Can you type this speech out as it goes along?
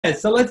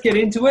So let's get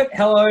into it.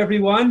 Hello,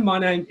 everyone. My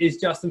name is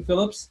Justin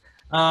Phillips,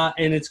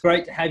 and it's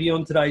great to have you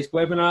on today's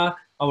webinar.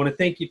 I want to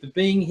thank you for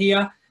being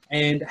here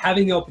and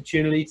having the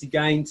opportunity to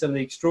gain some of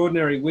the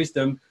extraordinary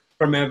wisdom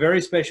from our very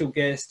special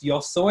guest,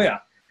 Jost Sauer,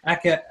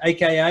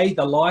 aka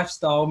the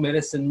Lifestyle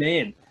Medicine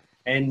Man.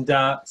 And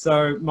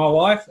so my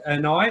wife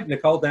and I,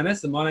 Nicole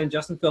Dennis, and my name is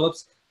Justin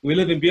Phillips, we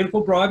live in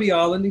beautiful Bribie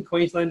Island in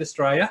Queensland,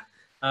 Australia,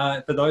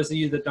 for those of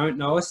you that don't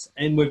know us.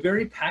 And we're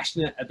very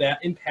passionate about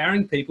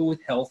empowering people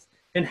with health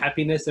and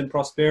happiness and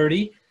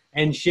prosperity,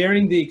 and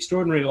sharing the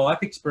extraordinary life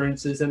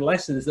experiences and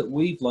lessons that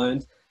we've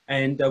learned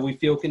and we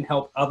feel can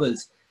help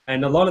others.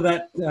 And a lot of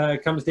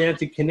that comes down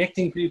to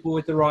connecting people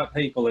with the right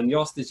people. And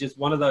Jost is just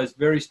one of those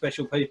very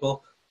special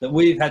people that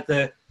we've had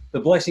the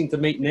blessing to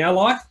meet in our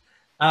life.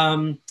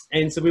 And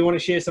so we want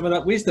to share some of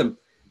that wisdom.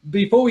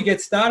 Before we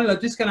get started,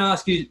 I'm just going to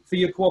ask you for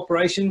your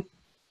cooperation.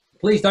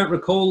 Please don't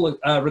record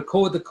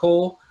the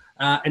call.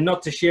 And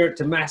not to share it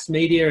to mass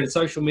media and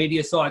social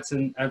media sites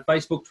and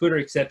Facebook, Twitter,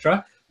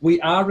 etc. We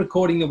are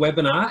recording the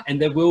webinar,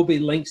 and there will be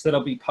links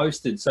that'll be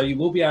posted. So you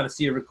will be able to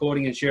see a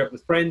recording and share it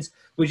with friends.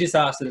 We just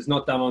ask that it's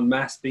not done on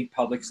mass big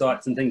public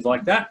sites and things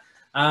like that,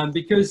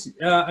 because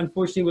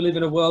unfortunately we live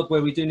in a world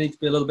where we do need to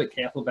be a little bit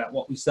careful about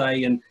what we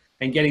say, and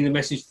getting the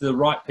message to the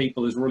right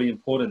people is really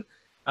important.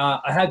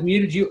 I have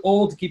muted you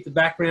all to keep the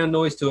background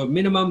noise to a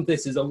minimum.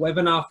 This is a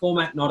webinar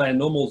format, not our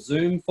normal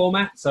Zoom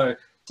format. So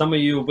some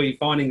of you will be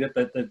finding that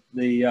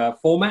the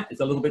format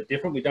is a little bit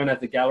different. We don't have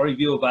the gallery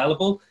view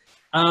available.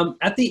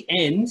 At the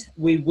end,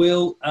 we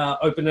will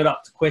open it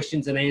up to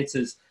questions and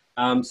answers.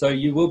 So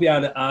you will be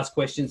able to ask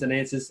questions and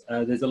answers.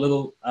 There's a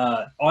little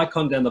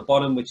icon down the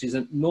bottom, which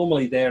isn't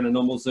normally there in a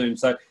normal Zoom.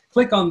 So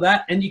click on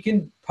that, and you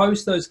can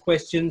post those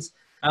questions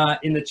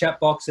in the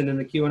chat box and in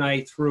the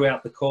Q&A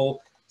throughout the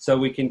call, so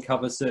we can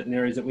cover certain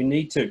areas that we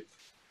need to.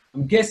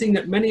 I'm guessing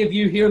that many of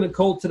you here on the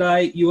call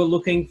today, you are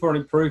looking for an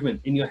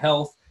improvement in your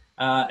health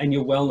and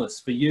your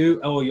wellness for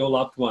you or your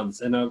loved ones.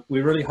 And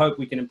we really hope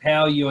we can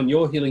empower you on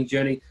your healing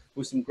journey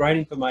with some great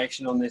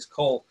information on this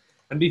call.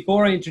 And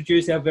before I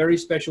introduce our very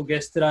special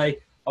guest today,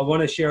 I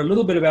want to share a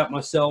little bit about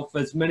myself.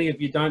 As many of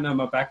you don't know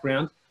my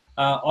background,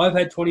 I've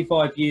had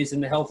 25 years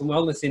in the health and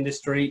wellness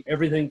industry,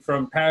 everything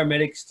from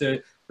paramedics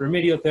to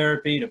remedial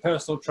therapy to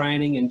personal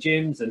training and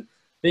gyms, and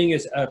being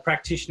a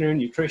practitioner in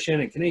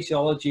nutrition and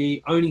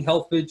kinesiology, owning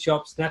health food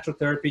shops, natural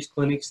therapies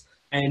clinics,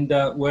 and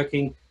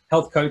working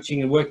health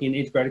coaching and working in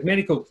integrated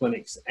medical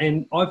clinics.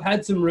 And I've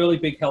had some really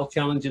big health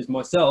challenges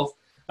myself,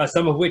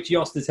 some of which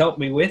Jost has helped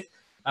me with.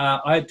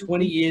 I had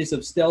 20 years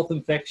of stealth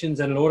infections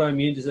and an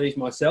autoimmune disease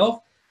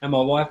myself, and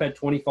my wife had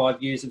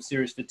 25 years of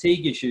serious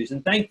fatigue issues.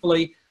 And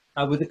thankfully,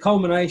 with the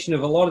culmination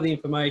of a lot of the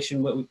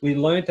information we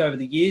learned over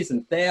the years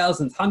and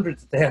thousands,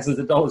 hundreds of thousands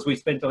of dollars we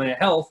spent on our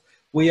health,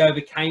 we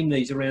overcame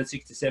these around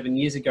 6 to 7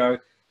 years ago.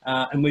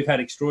 And we've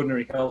had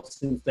extraordinary health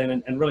since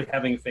then, and really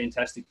having a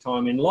fantastic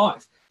time in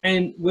life.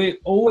 And we've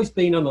always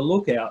been on the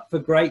lookout for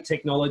great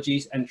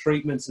technologies and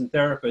treatments and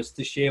therapists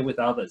to share with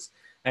others.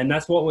 And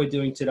that's what we're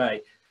doing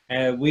today.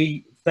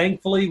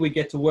 Thankfully, we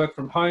get to work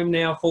from home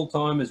now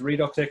full-time as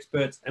Redox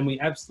experts, and we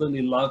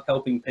absolutely love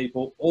helping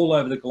people all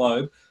over the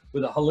globe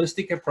with a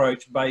holistic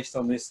approach based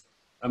on this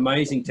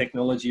amazing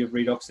technology of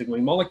redox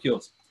signaling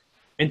molecules.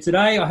 And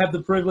today I have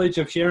the privilege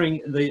of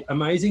sharing the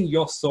amazing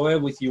Jost Sauer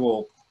with you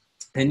all.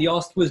 And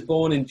Jost was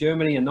born in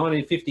Germany in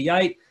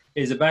 1958.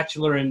 He's a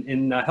Bachelor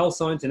in Health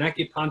Science and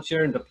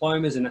Acupuncture, and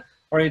diplomas in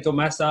Oriental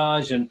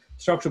Massage and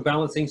Structural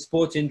Balancing,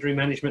 Sports Injury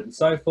Management, and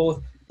so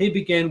forth. He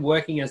began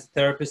working as a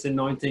therapist in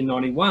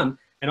 1991.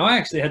 And I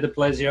actually had the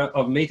pleasure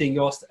of meeting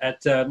Jost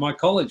at my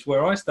college,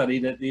 where I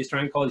studied at the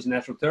Australian College of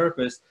Natural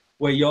Therapists,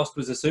 where Jost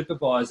was a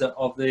supervisor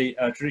of the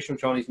traditional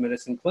Chinese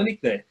medicine clinic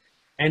there.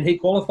 And he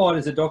qualified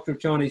as a Doctor of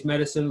Chinese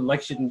Medicine,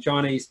 lectured in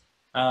Chinese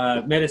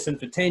medicine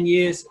for 10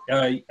 years.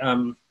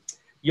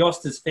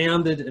 Jost has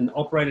founded and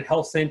operated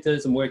health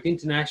centers and worked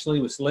internationally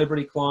with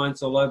celebrity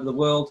clients all over the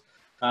world.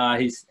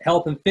 His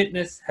health and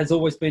fitness has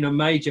always been a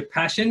major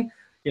passion.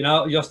 You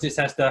know, Jost just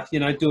has to,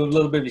 do a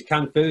little bit of his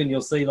Kung Fu, and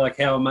you'll see like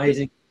how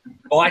amazing,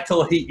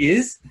 vital he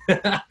is.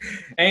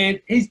 And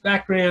his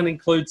background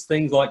includes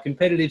things like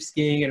competitive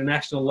skiing at a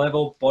national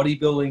level,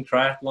 bodybuilding,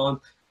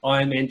 triathlon,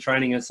 ironman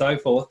training, and so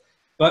forth.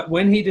 But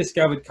when he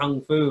discovered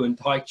Kung Fu and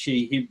Tai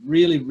Chi, he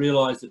really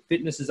realized that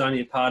fitness is only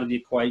a part of the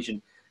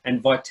equation, and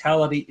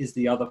vitality is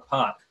the other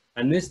part.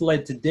 And this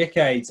led to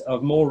decades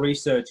of more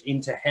research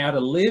into how to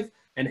live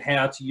and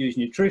how to use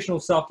nutritional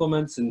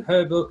supplements and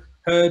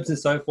herbs and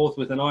so forth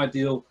with an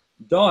ideal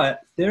diet,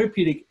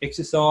 therapeutic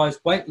exercise,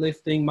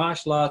 weightlifting,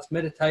 martial arts,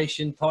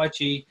 meditation, Tai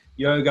Chi,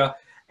 yoga,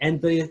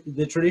 and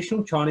the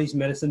traditional Chinese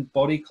medicine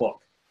body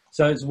clock.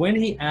 So it's when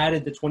he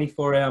added the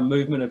 24-hour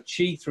movement of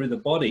Qi through the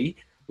body,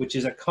 which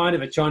is a kind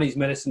of a Chinese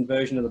medicine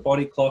version of the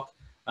body clock,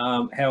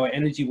 how our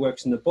energy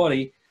works in the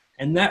body,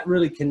 and that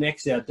really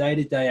connects our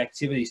day-to-day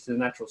activities to the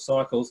natural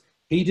cycles.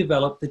 He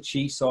developed the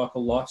Qi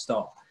cycle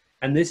lifestyle.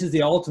 And this is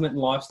the ultimate in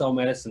lifestyle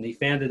medicine. He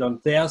founded on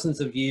thousands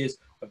of years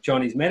of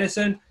Chinese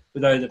medicine,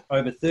 with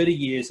over 30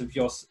 years of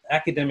Jost's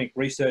academic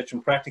research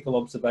and practical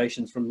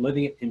observations from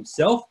living it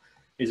himself.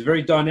 He's a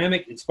very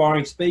dynamic,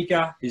 inspiring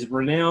speaker. He's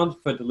renowned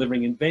for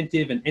delivering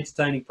inventive and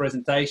entertaining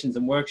presentations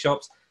and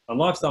workshops on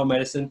lifestyle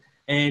medicine.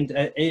 And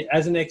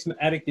as an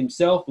ex-addict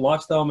himself,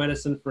 lifestyle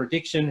medicine for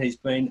addiction, he's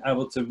been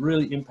able to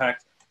really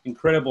impact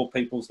incredible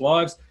people's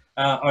lives.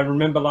 I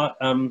remember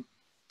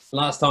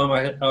last time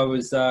I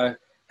was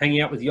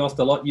hanging out with Jost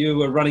a lot, you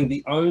were running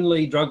the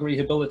only drug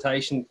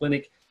rehabilitation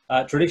clinic,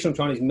 traditional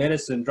Chinese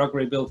medicine drug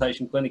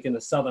rehabilitation clinic in the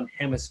Southern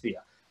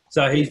Hemisphere.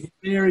 So he's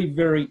very,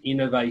 very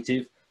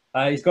innovative.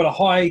 He's got a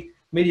high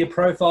media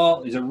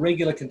profile. He's a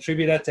regular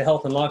contributor to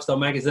health and lifestyle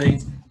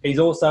magazines. He's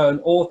also an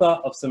author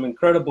of some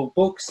incredible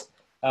books,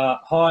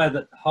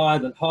 Higher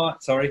and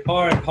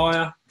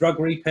Higher, Drug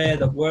Repair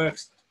That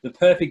Works, The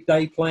Perfect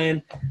Day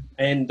Plan,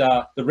 and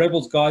The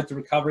Rebel's Guide to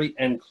Recovery,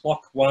 and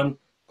Clock On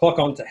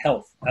to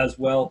Health as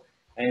well.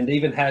 And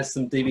even has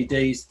some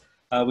DVDs,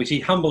 which he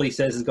humbly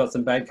says has got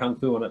some bad Kung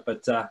Fu on it,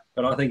 but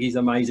I think he's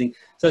amazing.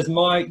 So it's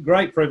my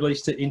great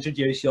privilege to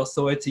introduce Jost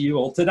Sauer to you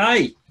all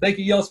today. Thank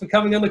you, Jost, for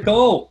coming on the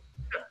call.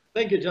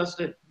 Thank you,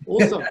 Justin.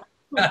 Awesome.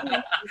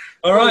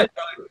 All right,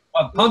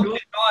 I've pumped your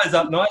tires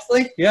up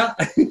nicely. Yeah.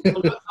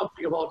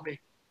 Something about me.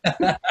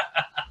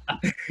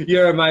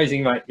 You're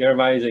amazing, mate. You're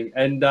amazing.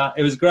 And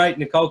it was great.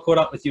 Nicole caught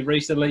up with you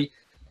recently,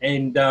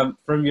 and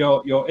from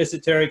your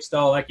esoteric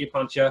style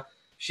acupuncture,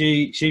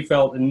 she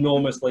felt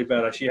enormously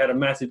better. She had a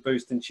massive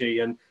boost in chi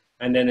and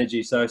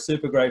energy. So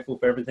super grateful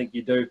for everything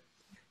you do.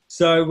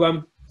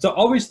 So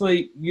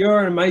obviously you're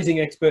an amazing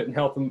expert in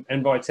health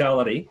and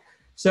vitality.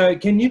 So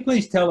can you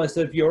please tell us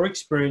of your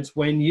experience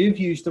when you've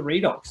used the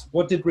Redox?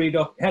 What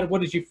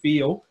did you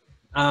feel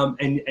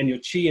and your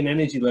chi and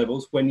energy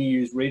levels when you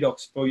use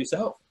Redox for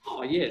yourself?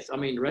 Oh, yes. I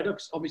mean,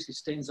 Redox obviously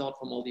stands out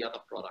from all the other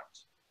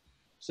products.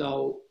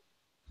 So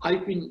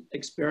I've been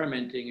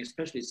experimenting,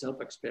 especially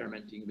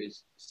self-experimenting with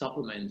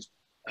supplements,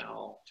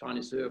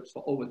 Chinese herbs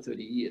for over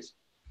 30 years.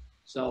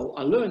 So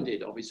I learned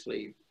it,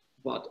 obviously,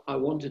 but I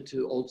wanted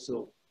to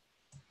also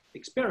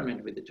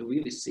experiment with it to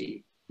really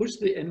see, push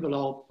the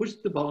envelope, push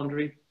the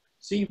boundary,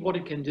 see what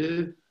it can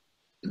do,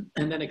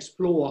 and then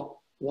explore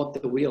what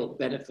the real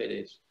benefit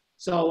is.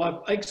 So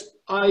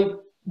I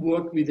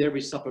work with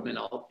every supplement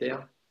out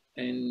there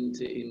and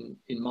in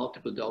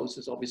multiple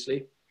doses,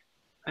 obviously.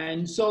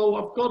 And so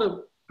I've got a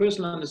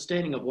personal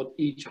understanding of what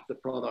each of the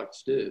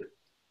products do.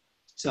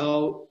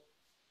 So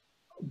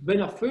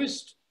when I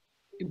first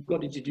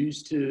got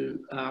introduced to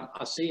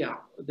ASEA,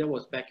 that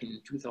was back in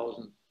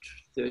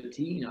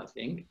 2013, I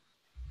think,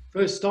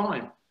 first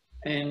time.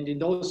 And in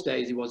those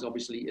days, it was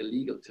obviously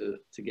illegal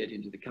to get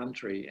into the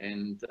country,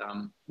 and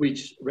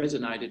which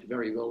resonated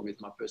very well with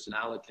my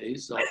personality.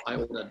 So I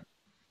ordered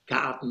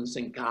cartons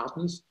and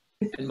cartons,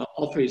 and my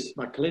office,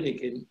 my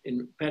clinic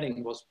in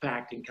Penning was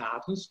packed in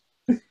cartons.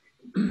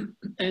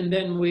 And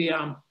then we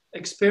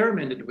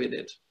experimented with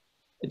it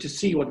to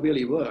see what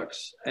really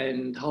works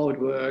and how it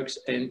works.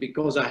 And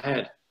because I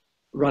had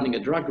running a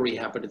drug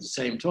rehab at the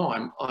same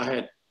time, I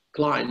had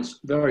clients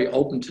very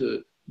open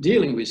to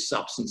dealing with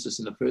substances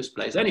in the first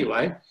place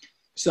anyway.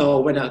 So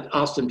when I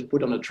asked them to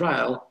put on a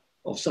trial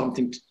of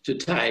something to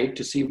take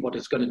to see what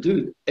it's going to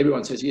do,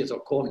 everyone says, yes,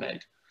 or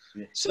coordinate.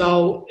 Yeah.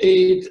 So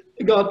it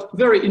got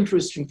very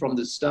interesting from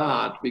the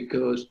start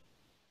because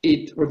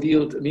it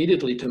revealed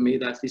immediately to me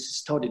that this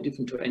is totally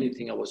different to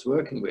anything I was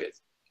working with.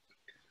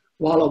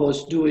 While I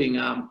was doing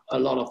a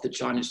lot of the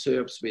Chinese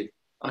herbs with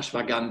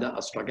ashwagandha,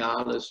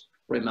 astragalus,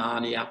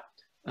 rehmannia,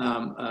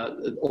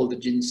 all the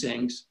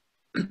ginsengs,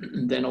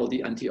 then all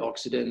the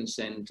antioxidants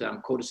and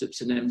cordyceps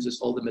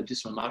sinensis, all the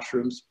medicinal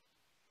mushrooms.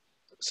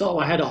 So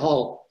I had a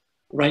whole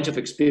range of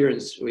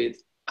experience with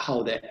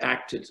how they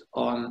acted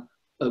on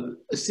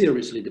a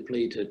seriously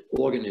depleted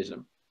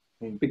organism.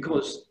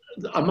 Because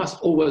I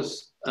must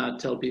always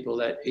tell people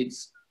that it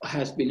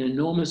has been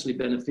enormously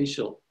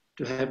beneficial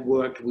to have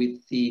worked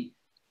with the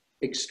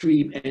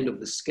extreme end of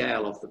the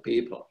scale of the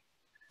people.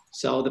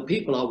 So the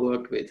people I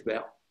worked with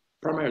were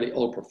primarily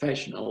all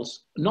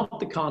professionals, not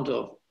the kind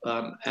of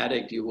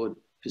addict you would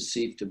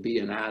perceive to be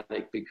an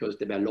addict, because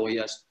they were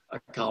lawyers,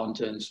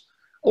 accountants,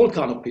 all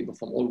kind of people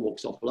from all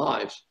walks of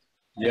life.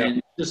 Yeah.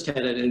 And just had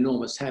an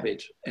enormous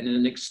habit and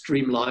an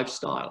extreme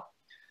lifestyle.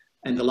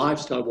 And the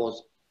lifestyle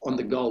was on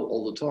the go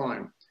all the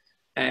time.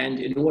 And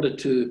in order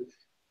to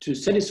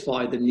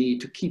satisfy the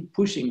need to keep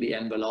pushing the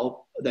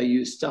envelope, they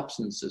used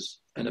substances,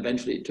 and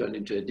eventually it turned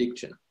into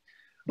addiction.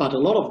 But a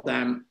lot of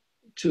them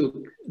took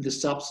the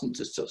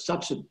substances to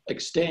such an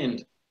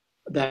extent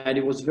that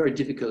it was very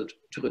difficult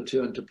to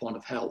return to point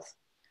of health.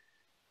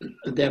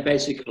 They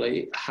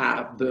basically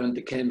have burned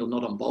the candle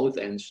not on both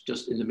ends,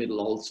 just in the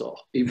middle also.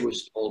 It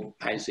was all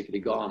basically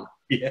gone.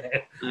 Yeah.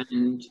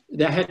 And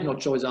they had no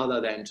choice other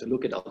than to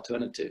look at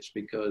alternatives,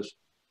 because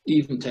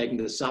even taking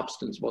the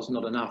substance was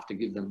not enough to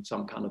give them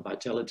some kind of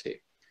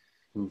vitality.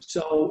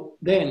 So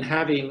then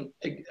having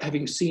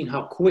seen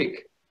how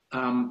quick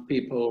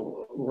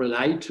people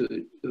relate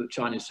to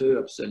Chinese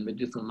herbs and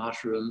medicinal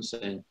mushrooms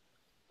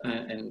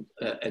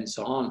and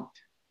so on,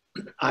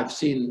 I've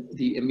seen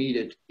the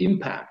immediate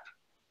impact.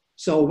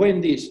 So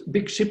when this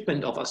big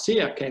shipment of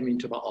ASEA came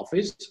into my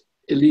office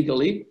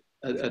illegally,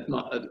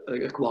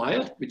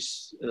 acquired,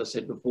 which as I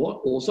said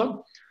before,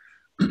 awesome.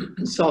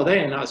 So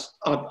then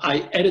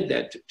I added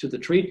that to the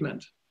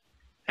treatment,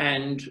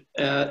 and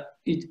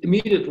it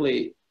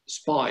immediately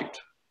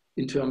spiked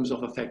in terms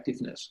of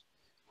effectiveness.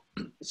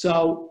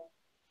 So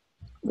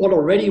what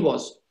already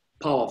was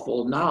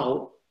powerful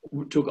now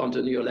took on to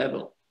a new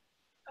level.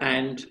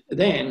 And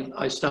then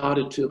I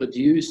started to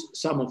reduce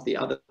some of the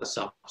other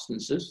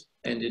substances,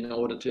 and in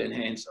order to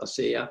enhance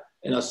ASEA,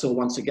 and I saw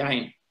once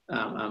again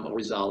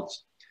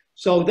results.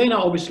 So then I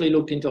obviously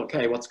looked into,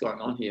 okay, what's going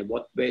on here?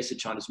 Where's the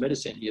Chinese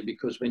medicine here?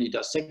 Because when you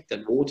dissect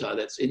that water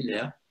that's in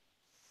there,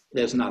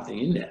 there's nothing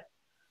in there.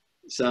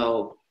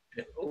 So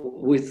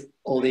with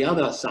all the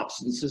other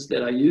substances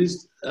that I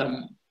used,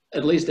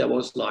 at least there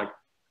was like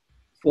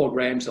 4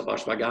 grams of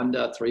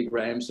ashwagandha, 3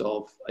 grams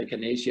of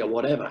echinacea,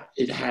 whatever.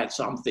 It had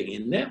something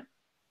in there,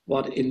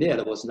 but in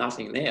there was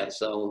nothing there.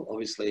 So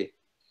obviously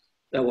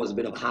that was a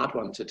bit of a hard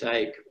one to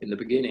take in the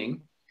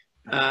beginning.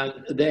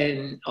 And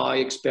then I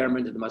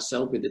experimented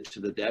myself with it to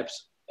the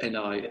depths, and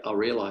I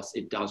realized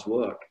it does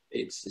work.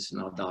 It's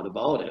no doubt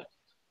about it.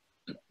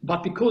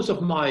 But because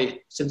of my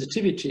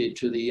sensitivity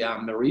to the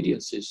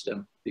meridian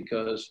system,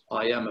 because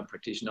I am a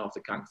practitioner of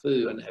the Kung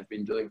Fu and have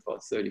been doing for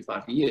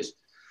 35 years,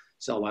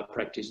 so I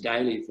practice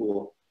daily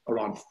for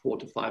around 4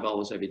 to 5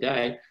 hours every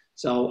day.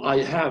 So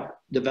I have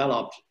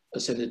developed a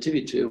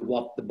sensitivity to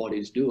what the body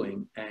is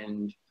doing.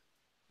 And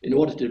in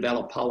order to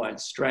develop power and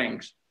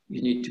strength,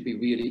 you need to be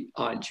really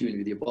in tune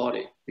with your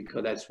body,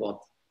 because that's what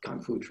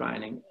Kung Fu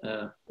training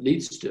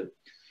leads to.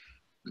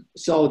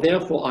 So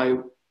therefore,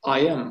 I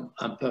am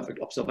a perfect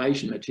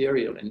observation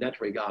material in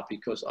that regard,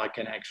 because I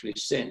can actually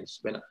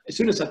sense as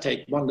soon as I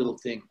take one little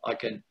thing, I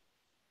can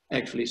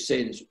actually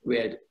sense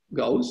where it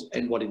goes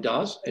and what it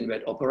does and where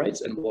it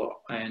operates and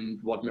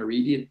what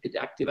meridian it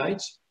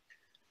activates.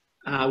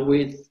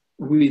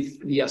 With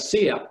the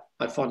ASEA,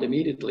 I found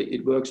immediately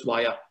it works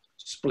via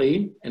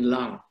spleen and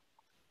lung.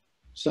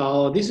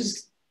 So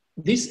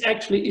this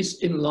actually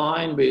is in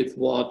line with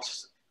what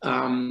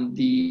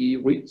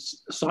the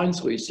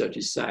science research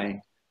is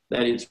saying,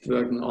 that it's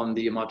working on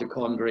the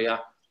mitochondria,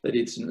 that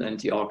it's an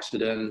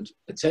antioxidant,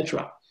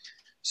 etc.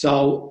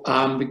 So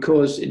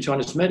because in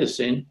Chinese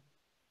medicine,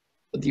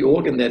 the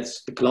organ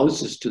that's the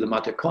closest to the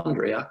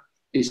mitochondria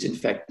is in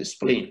fact the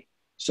spleen.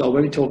 So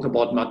when we talk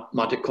about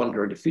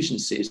mitochondrial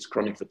deficiencies,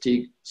 chronic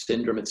fatigue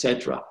syndrome,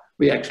 etc.,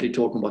 we're actually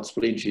talking about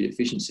spleen Qi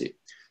deficiency.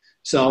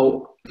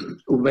 So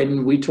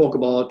when we talk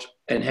about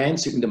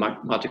enhancing the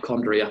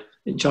mitochondria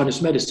in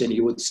Chinese medicine,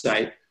 you would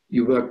say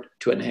you work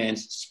to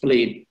enhance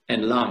spleen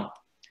and lung.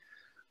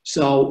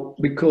 So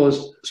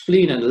because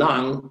spleen and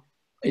lung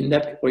in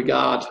that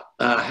regard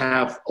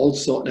have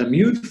also an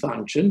immune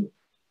function,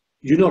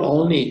 you not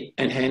only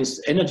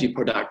enhance energy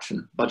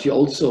production, but you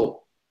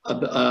also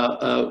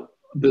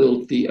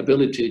build the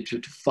ability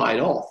to fight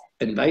off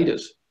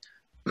invaders,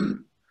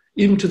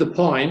 even to the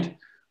point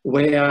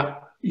where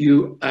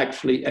you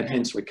actually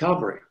enhance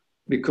recovery,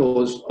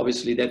 because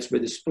obviously that's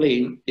where the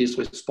spleen is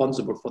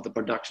responsible for the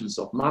productions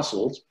of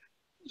muscles.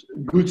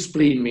 Good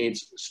spleen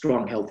means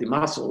strong, healthy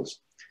muscles,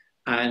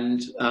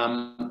 and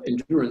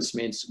endurance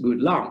means good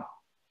lung.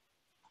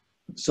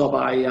 So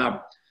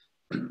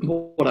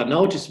what I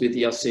noticed with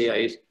the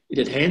ASEA is it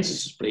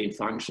enhances spleen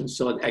function,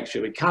 so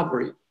actually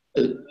recovery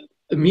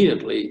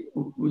immediately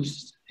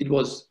it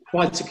was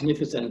quite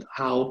significant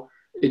how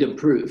it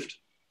improved.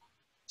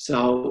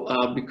 So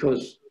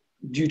because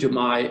due to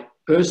my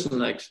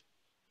personal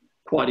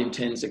quite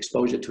intense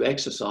exposure to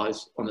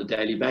exercise on a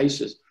daily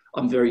basis,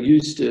 I'm very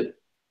used to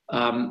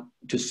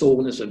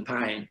soreness and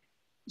pain.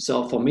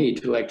 So for me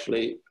to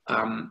actually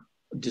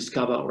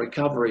discover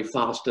recovery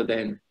faster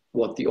than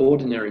what the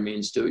ordinary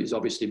means do is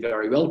obviously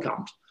very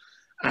welcomed.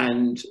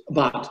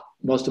 But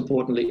most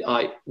importantly,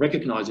 I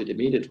recognize it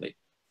immediately.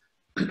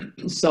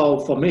 So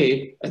for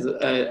me,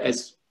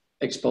 as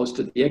exposed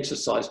to the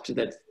exercise to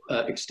that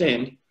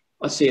extent,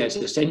 I see it as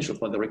essential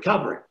for the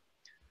recovery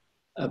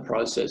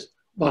process.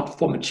 But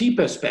from a Qi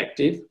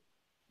perspective,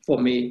 for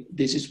me,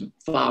 this is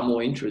far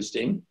more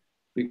interesting,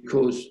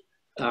 because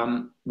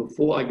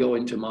before I go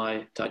into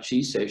my Tai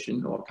Chi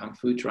session or Kung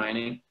Fu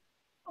training,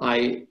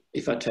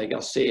 if I take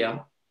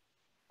ASEA,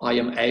 I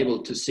am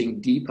able to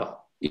sink deeper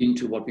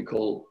into what we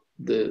call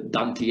the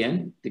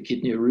Dantian, the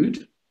kidney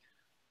root,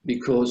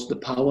 because the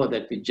power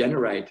that we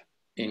generate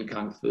in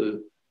Kung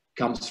Fu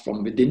comes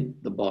from within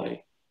the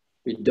body.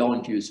 We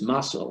don't use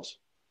muscles,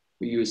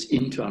 we use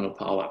internal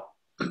power.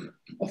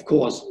 Of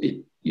course,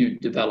 you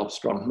develop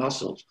strong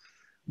muscles,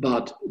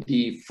 but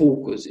the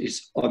focus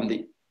is on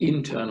the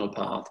internal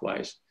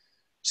pathways.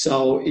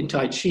 So in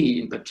Tai Chi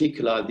in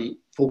particular, the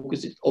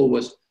focus is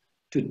always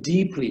to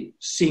deeply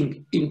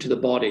sink into the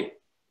body.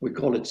 We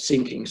call it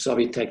sinking. So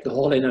we take the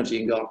whole energy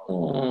and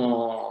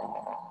go,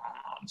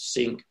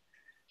 sink,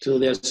 till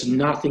there's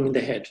nothing in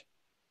the head.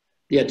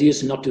 The idea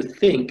is not to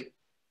think,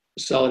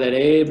 so that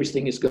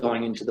everything is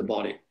going into the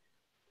body.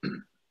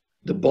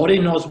 The body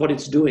knows what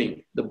it's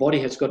doing. The body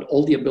has got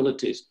all the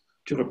abilities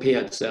to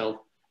repair itself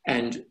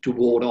and to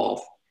ward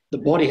off. The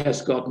body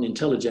has got an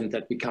intelligence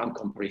that we can't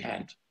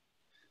comprehend.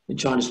 In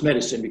Chinese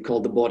medicine, we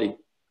call the body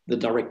the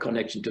direct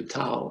connection to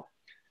Tao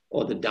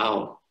or the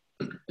Tao.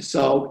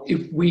 So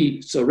if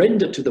we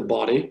surrender to the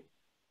body,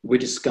 we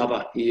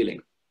discover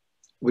healing.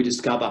 We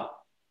discover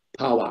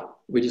power.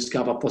 We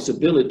discover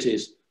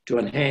possibilities to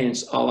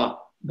enhance our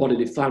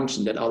bodily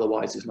function that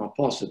otherwise is not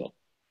possible.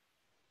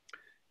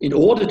 In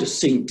order to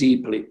sink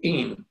deeply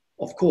in,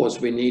 of course,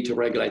 we need to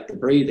regulate the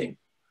breathing.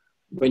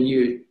 When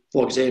you,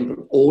 for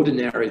example,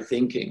 ordinary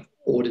thinking,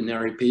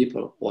 ordinary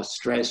people, or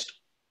stressed,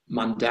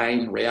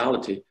 mundane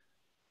reality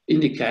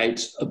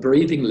indicates a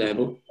breathing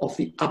level of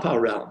the upper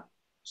realm.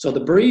 So the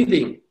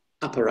breathing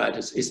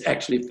apparatus is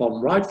actually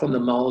right from the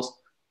mouth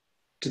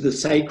to the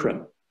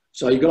sacrum.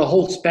 So you've got a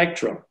whole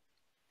spectrum.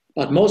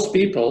 But most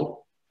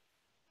people,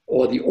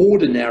 or the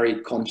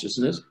ordinary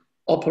consciousness,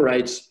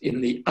 operates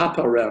in the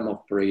upper realm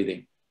of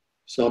breathing.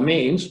 So it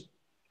means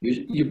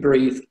you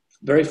breathe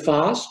very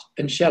fast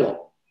and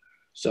shallow.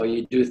 So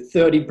you do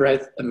 30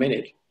 breaths a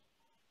minute.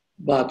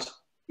 But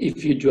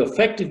if you do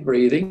effective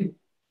breathing,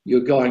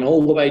 you're going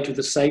all the way to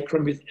the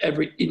sacrum with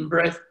every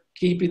in-breath,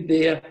 keep it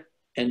there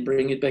and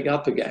bring it back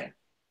up again.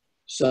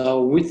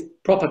 So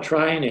with proper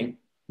training,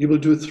 you will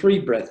do 3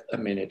 breaths a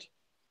minute.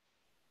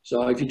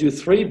 So if you do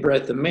 3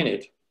 breaths a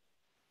minute,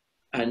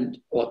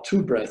 or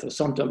 2 breaths or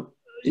something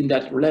in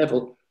that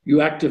level,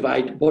 you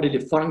activate bodily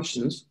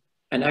functions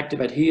and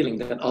activate healing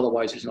that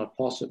otherwise is not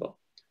possible.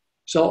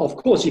 So of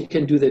course you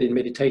can do that in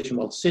meditation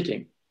while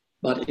sitting,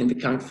 but in the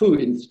Kung Fu,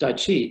 in the Tai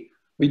Chi,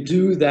 we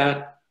do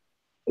that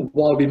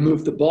while we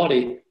move the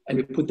body and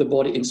we put the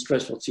body in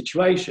stressful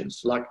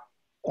situations, like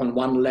on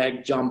one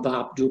leg, jump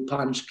up, do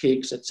punch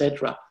kicks,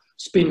 etc.,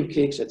 spin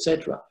kicks,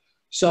 etc.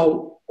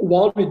 So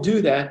while we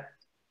do that,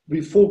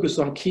 we focus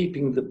on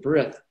keeping the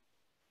breath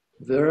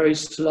very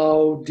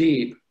slow,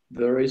 deep,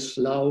 very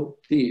slow,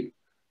 deep.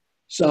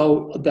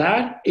 So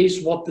that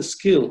is what the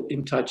skill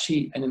in Tai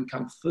Chi and in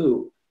Kung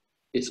Fu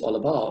is all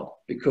about.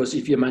 Because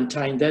if you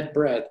maintain that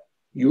breath,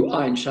 you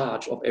are in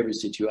charge of every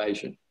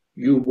situation.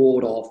 You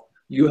ward off,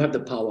 you have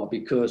the power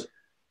because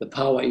the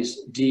power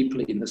is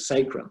deeply in the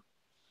sacrum.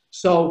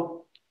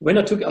 So when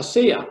I took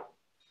ASEA,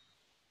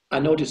 I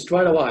noticed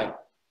right away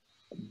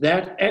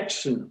that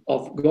action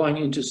of going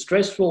into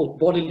stressful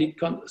bodily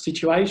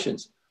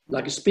situations,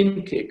 like a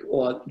spin kick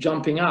or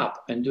jumping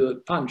up and do a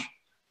punch,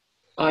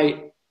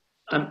 the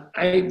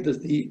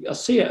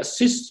ASEA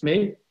assists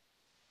me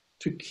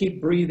to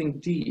keep breathing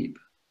deep.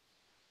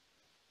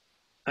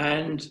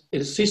 And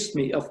it assists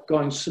me of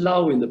going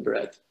slow in the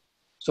breath.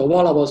 So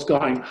while I was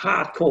going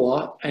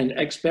hardcore and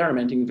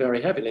experimenting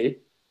very heavily,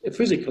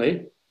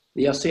 physically,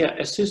 the ASEA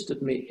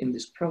assisted me in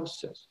this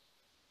process.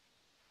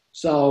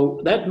 So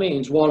that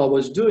means while I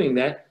was doing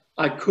that,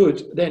 I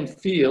could then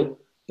feel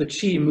the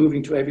chi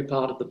moving to every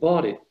part of the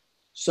body.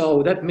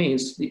 So that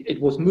means it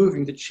was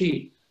moving the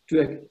chi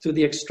to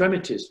the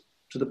extremities,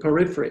 to the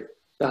periphery,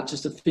 such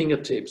as the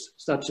fingertips,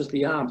 such as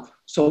the arms.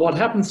 So what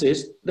happens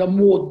is, the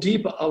more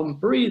deeper I'm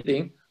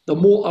breathing, the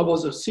more I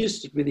was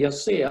assisted with the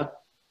ASEA,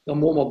 the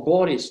more my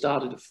body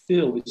started to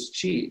fill with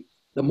chi,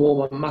 the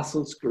more my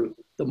muscles grew,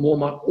 the more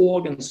my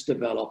organs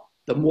developed,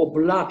 the more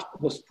blood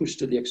was pushed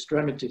to the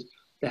extremities,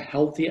 the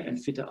healthier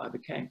and fitter I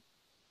became.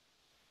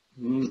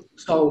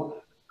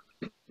 So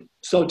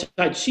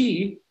Tai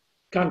Chi,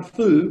 Kung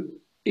Fu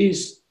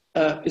is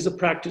a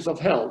practice of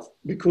health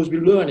because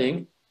we're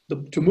learning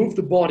to move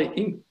the body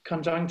in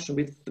conjunction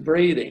with the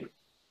breathing.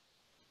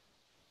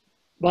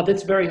 But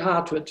it's very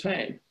hard to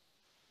attain.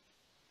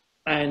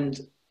 And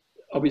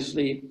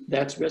obviously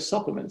that's where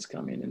supplements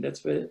come in. And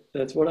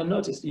that's what I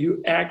noticed.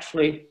 You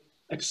actually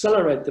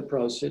accelerate the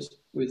process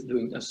with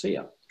doing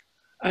ASEA.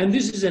 And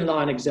this is in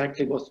line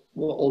exactly what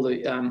all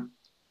the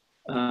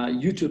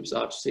YouTubes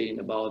I've seen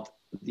about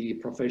the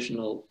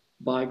professional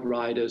bike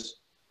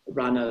riders,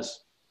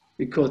 runners,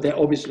 because they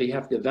obviously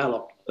have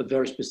developed a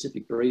very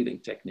specific breathing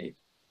technique.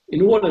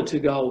 In order to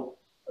go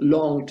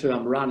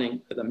long-term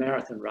running as a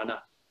marathon runner,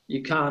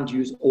 you can't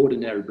use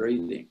ordinary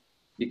breathing.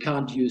 You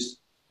can't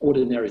use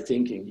ordinary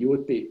thinking. You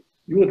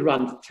would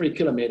run 3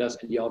 kilometers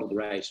and be out of the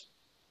race.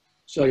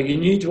 So you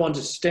need to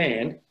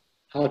understand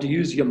how to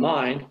use your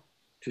mind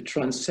to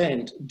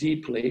transcend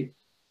deeply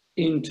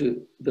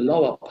into the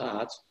lower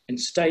parts and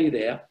stay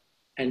there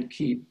and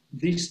keep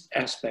this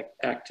aspect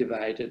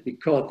activated,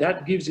 because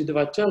that gives you the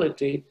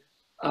vitality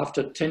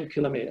after 10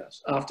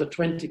 kilometers, after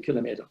 20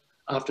 kilometers,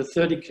 after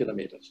 30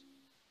 kilometers.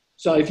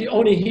 So if you're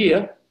only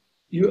here,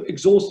 you're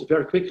exhausted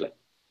very quickly.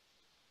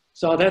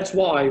 So that's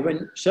why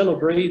when shallow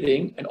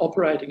breathing and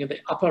operating in the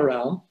upper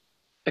realm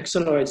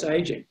accelerates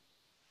aging,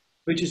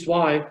 which is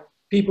why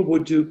people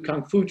would do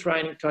Kung Fu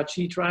training, Tai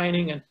Chi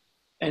training,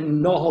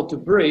 and know how to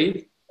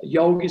breathe,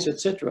 yogis,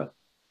 etc.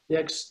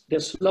 They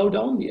slow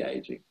down the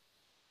aging.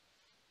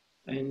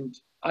 And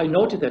I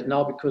noted that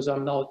now because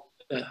I'm now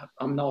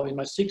in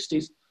my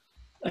 60s,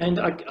 and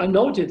I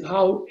noted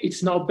how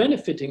it's now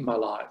benefiting my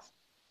life.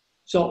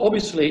 So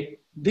obviously,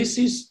 this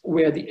is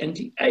where the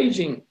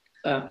anti-aging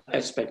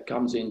aspect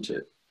comes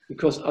into,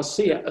 because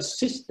ASEA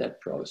assists that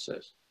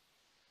process.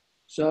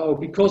 So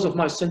because of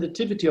my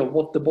sensitivity of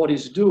what the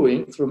body's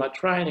doing through my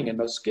training and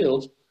my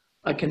skills,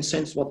 I can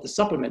sense what the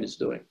supplement is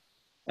doing.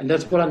 And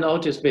that's what I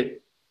noticed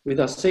with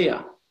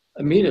ASEA.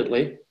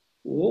 Immediately,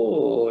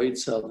 whoa,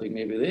 it's helping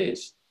me with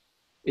this.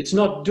 It's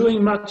not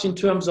doing much in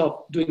terms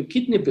of doing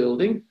kidney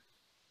building.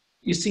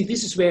 You see,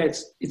 this is where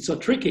it's so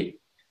tricky,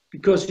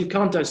 because you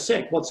can't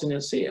dissect what's in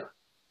ASEA.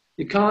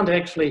 You can't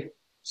actually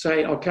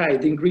say, okay,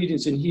 the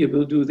ingredients in here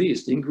will do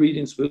this, the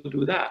ingredients will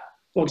do that.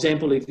 For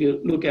example, if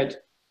you look at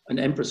an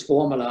Empress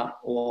formula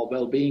or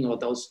well-being or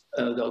those,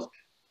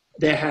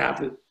 they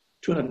have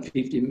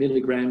 250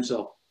 milligrams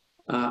of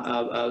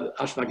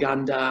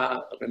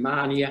ashwagandha,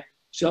 remania.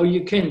 So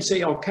you can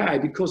say, okay,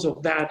 because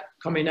of that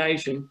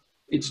combination,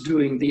 it's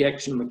doing the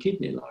action on the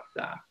kidney like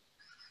that.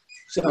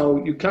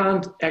 So you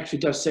can't actually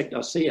dissect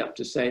ASEA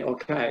to say,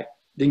 okay,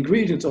 the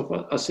ingredients of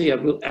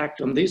ASEA will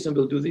act on this and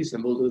will do this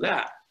and will do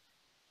that.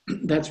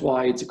 That's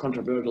why it's a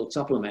controversial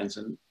supplement,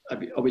 and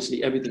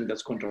obviously everything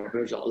that's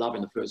controversial I love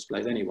in the first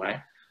place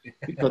anyway,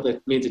 because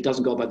it means it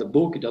doesn't go by the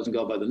book, it doesn't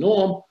go by the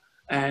norm,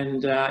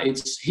 and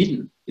it's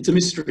hidden. It's a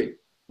mystery.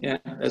 Yeah,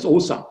 that's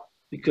awesome,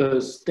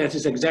 because that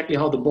is exactly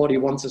how the body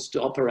wants us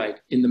to operate,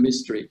 in the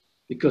mystery,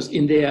 because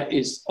in there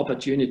is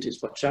opportunities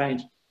for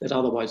change that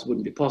otherwise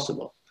wouldn't be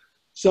possible.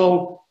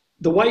 So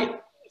the way,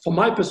 from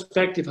my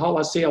perspective, how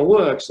ASEA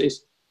works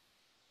is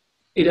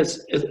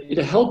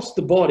it helps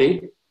the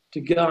body to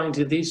go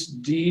into this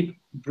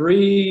deep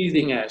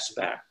breathing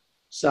aspect.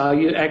 So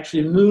you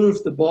actually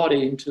move the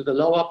body into the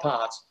lower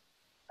parts,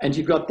 and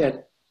you got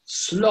that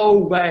slow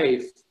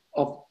wave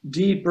of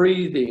deep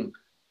breathing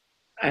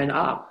and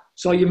up.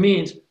 So you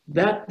means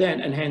that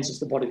then enhances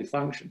the bodily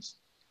functions.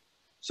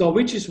 So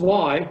which is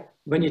why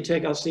when you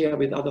take ASEA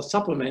with other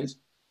supplements,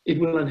 it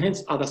will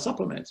enhance other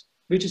supplements,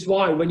 which is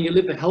why when you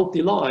live a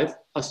healthy life,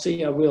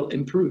 ASEA will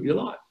improve your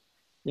life.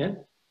 Yeah.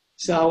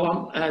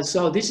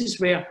 So this is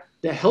where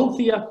the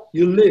healthier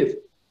you live,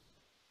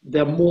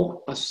 the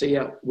more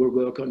ASEA will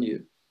work on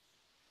you.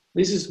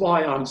 This is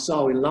why I'm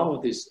so in love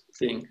with this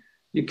thing.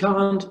 You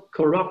can't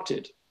corrupt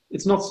it.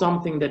 It's not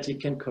something that you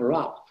can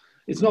corrupt.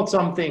 It's not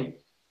something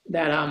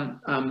that,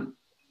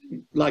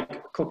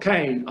 like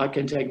cocaine, I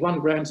can take 1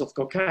 gram of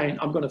cocaine,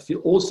 I'm going to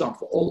feel awesome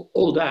for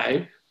all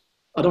day.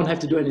 I don't have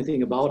to do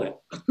anything about it.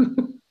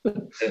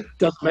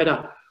 Doesn't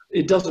matter.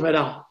 It doesn't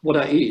matter what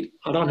I eat.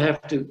 I don't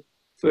have to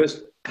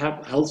first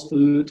have health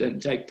food and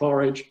take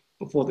porridge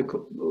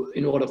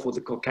in order for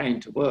the cocaine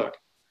to work.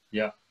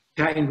 Yeah.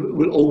 Cocaine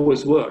will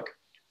always work.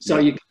 So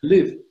you can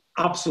live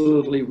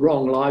absolutely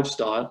wrong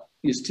lifestyle,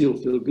 you still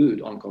feel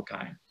good on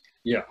cocaine.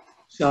 Yeah.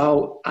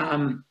 So,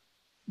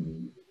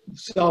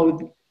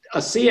 so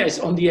ASEA is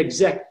on the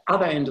exact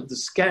other end of the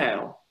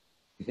scale.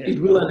 Yeah.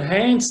 It will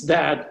enhance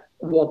that,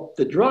 what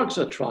the drugs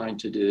are trying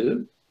to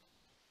do,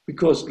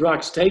 because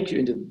drugs take you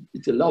into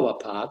the lower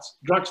parts.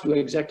 Drugs do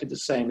exactly the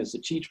same as the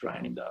chi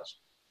training does.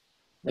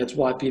 That's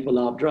why people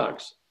love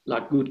drugs.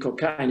 Like good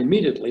cocaine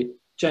immediately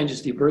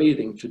changes the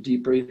breathing to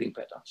deep breathing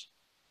patterns.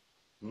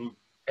 Mm.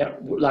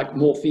 Like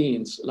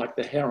morphines, like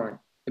the heroin,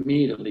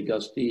 immediately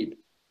goes deep,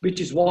 which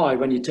is why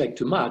when you take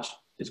too much,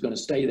 it's going to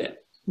stay there.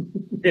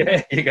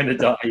 Yeah, you're going to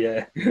die,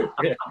 yeah.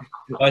 Yeah.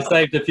 I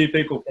saved a few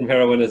people from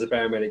heroin as a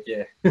paramedic,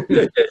 yeah.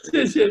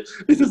 Yes.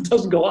 It just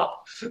doesn't go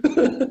up.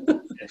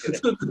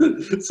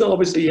 So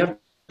obviously you have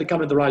to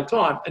come at the right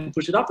time and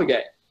push it up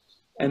again.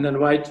 And then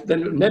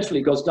then naturally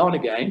it goes down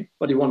again,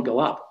 but it won't go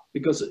up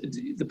because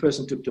the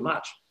person took too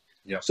much.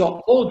 Yep.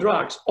 So all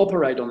drugs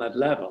operate on that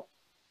level.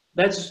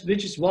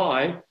 Which is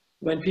why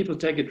when people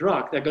take a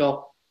drug, they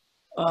go,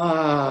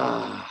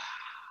 ah.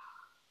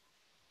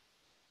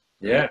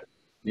 Yeah.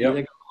 Yeah.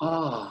 They go,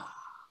 ah.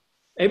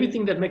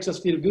 Everything that makes us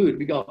feel good,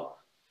 we go,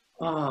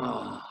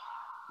 ah.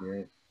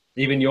 Yeah.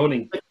 Even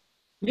yawning.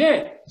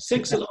 Yeah.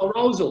 Sexual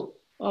arousal.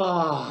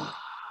 Ah.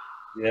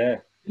 Yeah.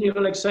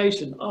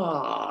 Relaxation.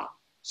 Ah.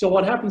 So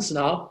what happens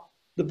now?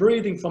 The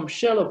breathing from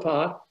shallow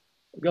part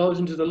goes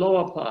into the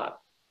lower part.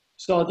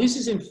 So this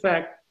is in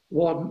fact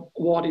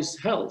what is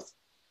health.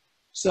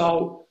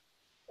 So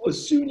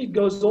as soon as it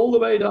goes all the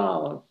way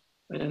down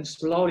and then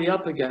slowly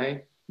up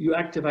again, you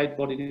activate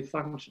bodily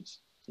functions.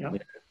 Yeah.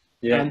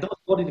 Yeah. And those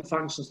bodily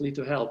functions lead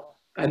to health.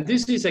 And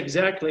this is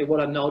exactly what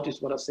I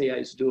noticed what ASEA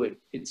is doing.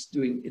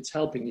 It's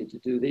helping you to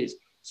do this.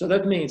 So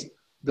that means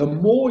the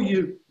more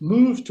you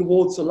move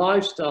towards a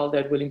lifestyle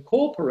that will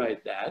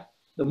incorporate that,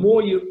 the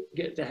more you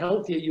get, the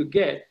healthier you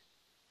get,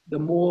 the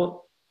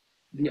more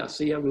the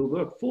ASEA will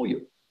work for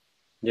you.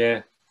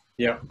 Yeah.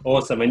 Yeah.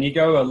 Awesome. And you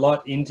go a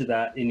lot into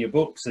that in your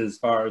books as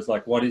far as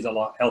like what is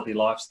a healthy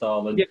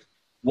lifestyle and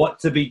what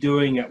to be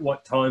doing at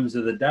what times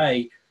of the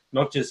day,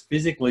 not just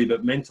physically,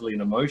 but mentally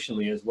and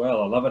emotionally as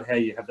well. I love it how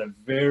you have that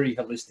very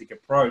holistic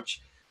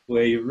approach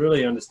where you're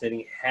really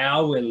understanding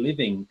how we're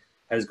living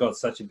has got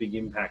such a big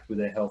impact with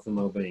our health and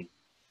well-being.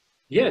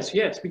 Yes,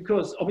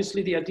 because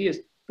obviously the idea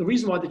is, the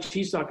reason why the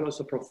chi cycle is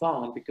so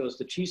profound, because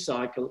the chi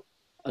cycle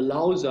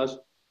allows us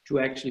to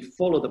actually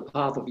follow the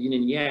path of yin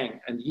and yang.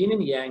 And yin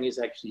and yang is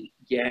actually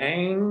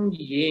yang,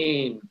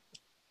 yin,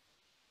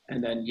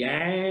 and then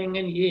yang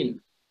and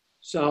yin.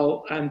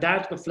 So, and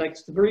that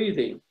reflects the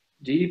breathing.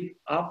 Deep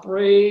up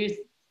breathe,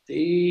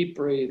 deep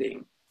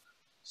breathing.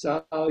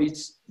 So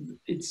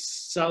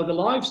so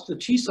the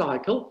chi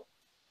cycle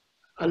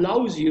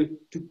allows you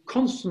to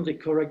constantly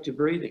correct your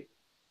breathing.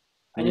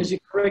 And as you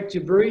correct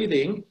your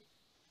breathing,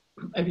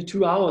 every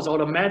 2 hours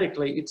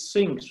automatically it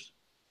sinks.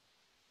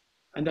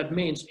 And that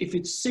means if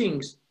it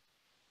sinks,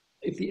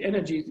 if the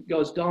energy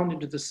goes down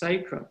into the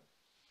sacrum,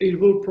 it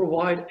will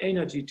provide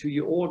energy to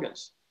your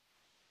organs.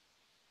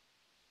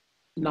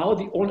 Now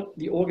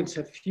the organs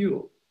have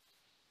fuel.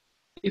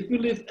 If we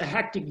live a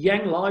hectic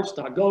yang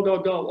lifestyle, go, go,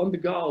 go, on the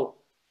go,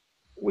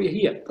 we're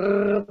here.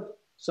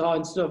 So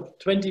instead of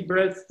 20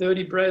 breaths,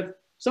 30 breaths,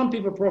 some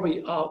people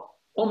probably are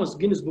almost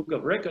Guinness Book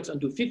of Records and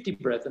do 50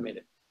 breaths a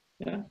minute.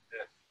 Yeah?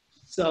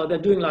 So they're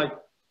doing like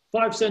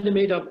 5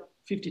 centimeters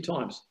 50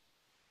 times.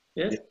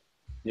 Yes?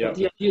 Yeah. But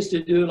the idea is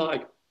to do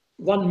like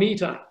 1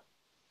 meter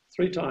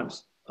 3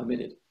 times a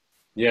minute.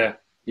 Yeah.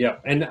 Yeah.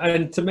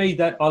 And to me,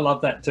 that I love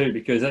that too,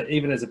 because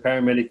even as a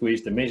paramedic, we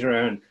used to measure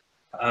our own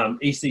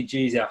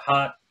ECGs, our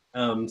heart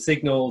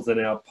signals and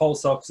our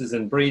pulse oxes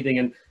and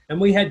breathing. And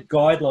we had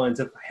guidelines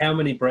of how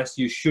many breaths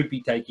you should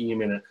be taking a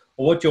minute,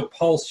 or what your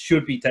pulse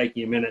should be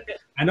taking a minute.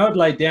 And I'd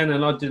lay down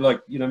and I'd do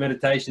like,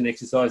 meditation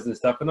exercise and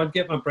stuff. And I'd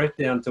get my breath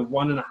down to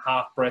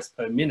 1.5 breaths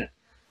per minute,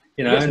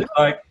 and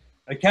like,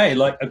 okay,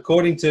 like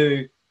according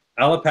to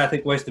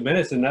allopathic Western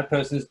medicine, that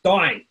person is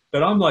dying,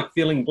 but I'm like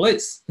feeling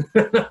bliss.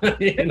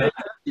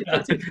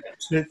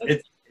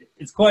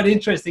 It's quite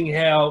interesting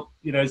how,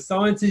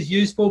 science is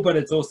useful, but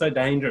it's also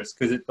dangerous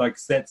because it like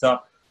sets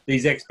up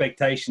these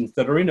expectations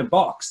that are in a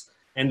box,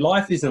 and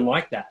life isn't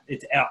like that.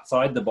 It's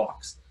outside the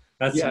box.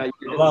 That's what I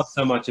love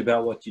so much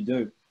about what you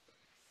do.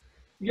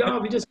 Yeah, I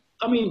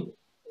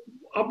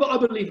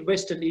believe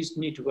West and East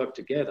need to work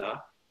together.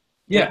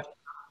 Yeah.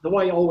 The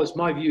way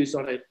my views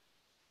on it,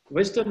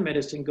 Western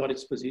medicine got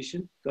its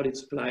position, got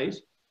its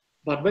place,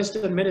 but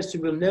Western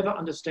medicine will never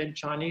understand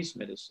Chinese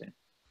medicine.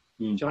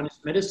 Chinese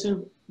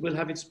medicine will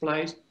have its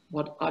place,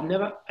 but are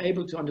never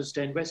able to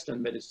understand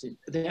Western medicine.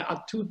 There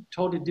are 2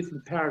 totally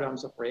different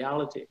paradigms of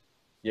reality.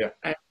 Yeah.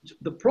 And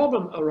the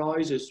problem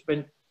arises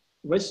when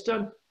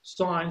Western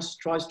science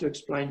tries to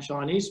explain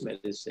Chinese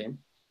medicine,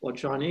 or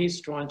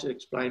Chinese trying to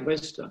explain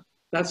Western.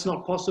 That's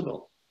not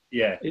possible.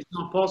 Yeah. It's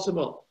not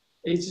possible.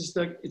 It's just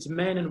like, it's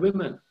men and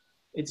women.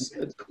 It's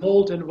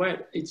cold and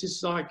wet. It's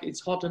just like, it's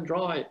hot and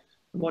dry,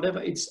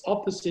 whatever. It's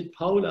opposite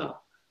polar.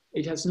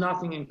 It has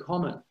nothing in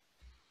common.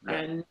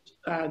 And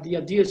the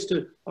idea is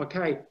to,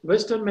 okay,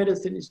 Western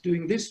medicine is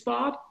doing this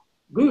part,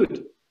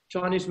 good.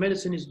 Chinese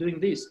medicine is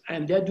doing this,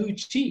 and they do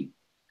Qi.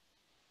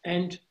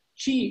 And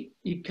Qi,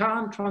 you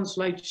can't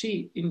translate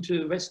Qi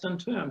into Western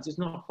terms. It's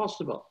not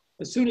possible.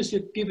 As soon as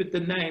you give it the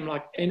name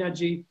like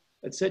energy,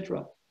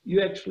 etc.,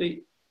 you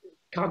actually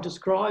can't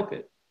describe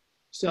it.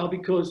 So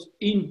because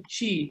in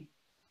Qi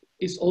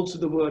is also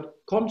the word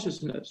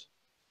consciousness.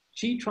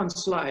 Qi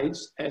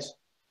translates as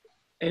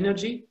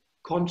energy,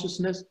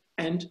 consciousness,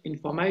 and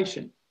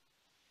information.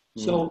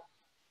 So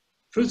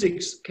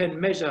physics can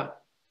measure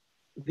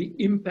the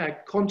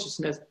impact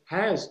consciousness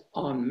has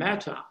on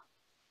matter,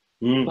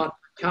 but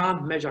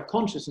can't measure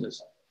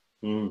consciousness.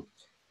 And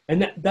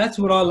that's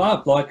what I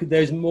love. Like,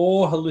 there's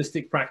more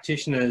holistic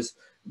practitioners,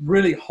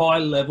 really high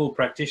level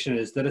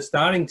practitioners that are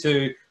starting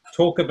to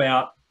talk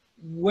about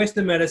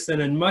Western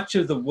medicine, and much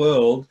of the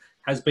world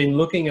has been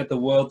looking at the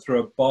world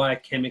through a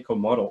biochemical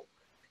model.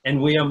 And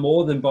we are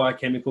more than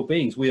biochemical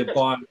beings. We are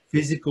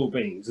biophysical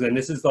beings. And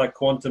this is like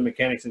quantum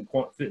mechanics and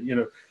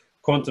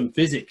quantum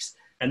physics.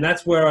 And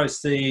that's where I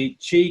see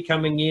Qi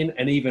coming in,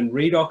 and even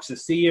Redox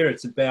is here.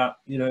 It's about,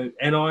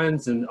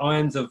 anions and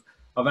ions of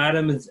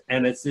atoms.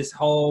 And it's this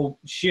whole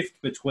shift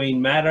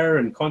between matter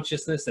and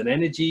consciousness and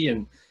energy.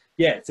 And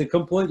yeah, it's a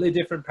completely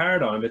different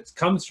paradigm. It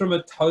comes from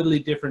a totally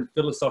different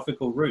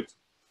philosophical root.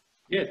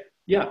 Yeah.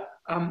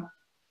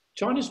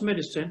 Chinese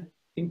medicine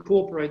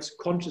incorporates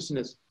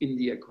consciousness in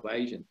the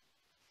equation.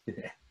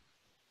 Yeah.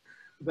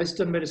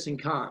 Western medicine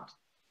can't.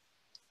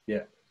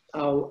 Yeah.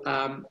 So,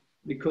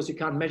 because you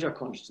can't measure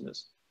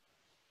consciousness.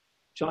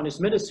 Chinese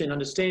medicine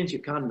understands you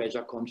can't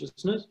measure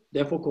consciousness,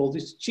 therefore calls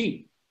this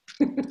Qi.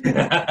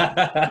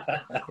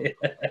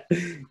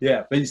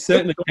 Yeah, but you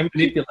certainly can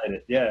manipulate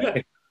it.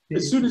 Yeah.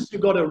 As soon as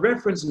you've got a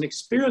reference and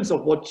experience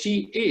of what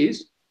Qi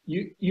is,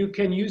 you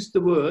can use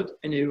the word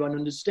and everyone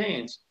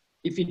understands.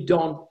 If you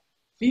don't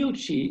feel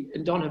Qi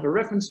and don't have a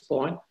reference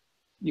point,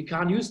 you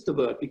can't use the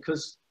word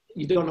because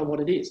you don't know what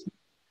it is.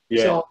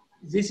 Yeah. So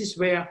this is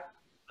where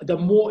the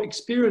more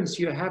experience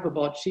you have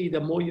about Qi, the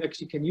more you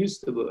actually can use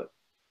the word.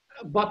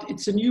 But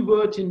it's a new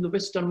word in the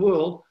Western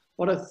world,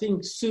 but I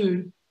think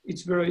soon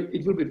it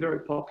will be very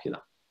popular.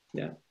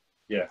 Yeah.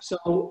 Yeah.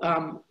 So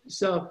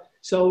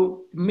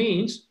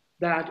means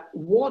that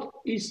what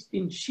is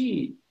in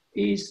Qi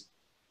is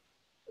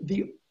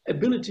the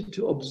ability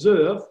to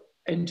observe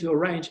and to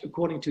arrange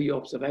according to your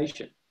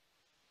observation.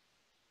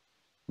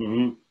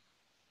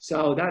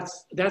 So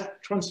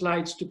that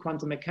translates to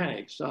quantum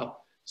mechanics. So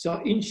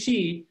in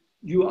Qi,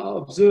 you are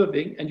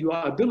observing and your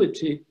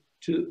ability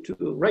to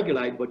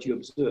regulate what you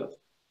observe.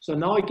 So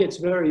now it gets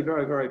very,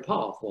 very, very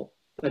powerful.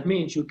 That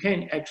means you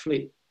can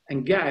actually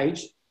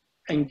engage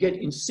and get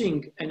in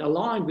sync and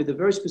align with a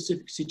very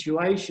specific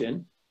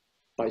situation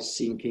by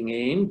sinking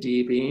in,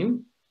 deep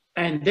in,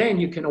 and then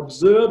you can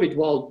observe it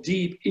while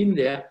deep in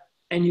there,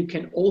 and you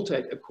can alter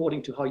it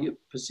according to how you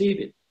perceive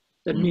it.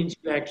 That means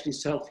you actually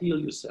self-heal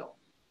yourself.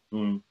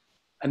 And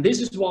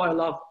this is why I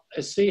love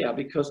ASEA,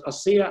 because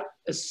ASEA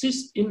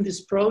assists in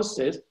this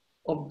process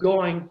of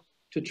going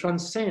to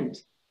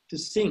transcend, to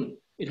sink.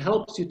 It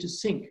helps you to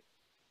sink.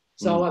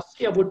 So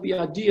ASEA would be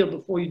ideal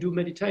before you do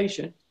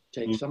meditation.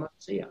 Take some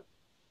ASEA.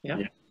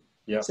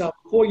 Yeah. So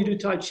before you do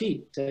Tai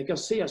Chi, take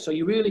ASEA, so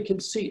you really can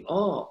see,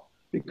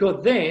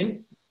 because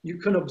then you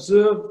can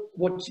observe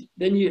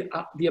then you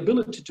have the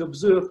ability to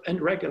observe and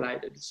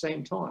regulate at the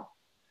same time.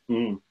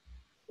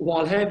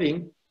 While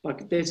having,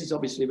 like this is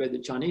obviously where the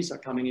Chinese are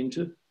coming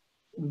into,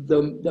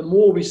 the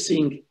more we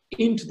sink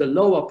into the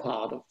lower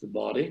part of the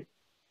body,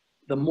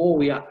 the more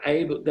we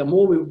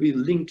will be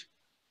linked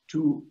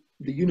to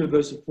the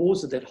universal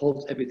force that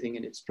holds everything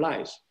in its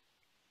place.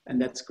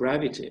 And that's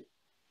gravity.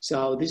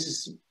 So this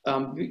is,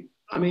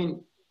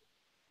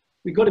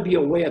 we've got to be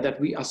aware that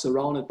we are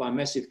surrounded by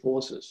massive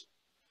forces.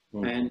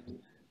 And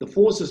the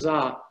forces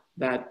are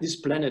that this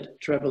planet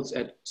travels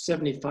at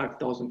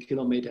 75,000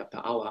 kilometers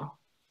per hour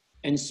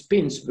and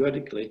spins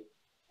vertically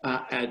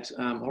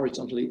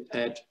horizontally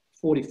at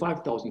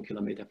 45,000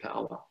 kilometers per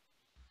hour.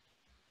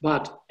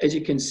 But as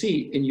you can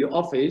see in your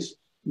office,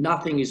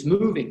 nothing is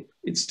moving.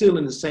 It's still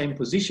in the same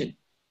position.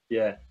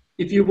 Yeah.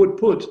 If you would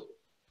put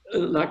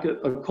like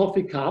a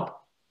coffee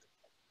cup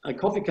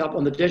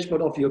on the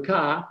dashboard of your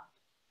car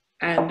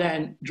and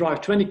then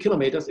drive 20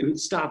 kilometers, it would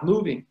start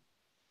moving.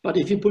 But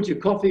if you put your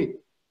coffee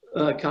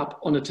cup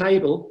on a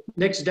table,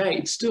 next day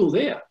it's still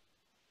there.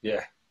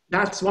 Yeah.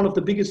 That's one of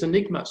the biggest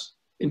enigmas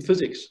in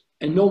physics.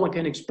 And no one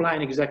can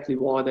explain exactly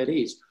why that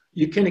is.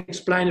 You can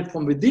explain it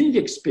from within the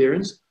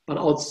experience, but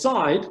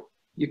outside,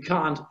 you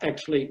can't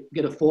actually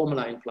get a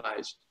formula in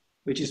place,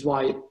 which is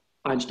why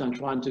Einstein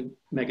trying to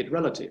make it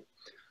relative.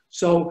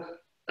 So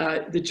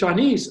the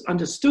Chinese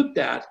understood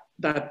that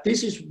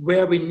this is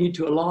where we need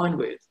to align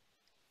with.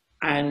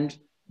 And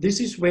this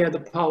is where the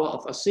power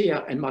of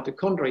ASEA and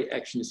mitochondria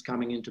action is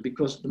coming into,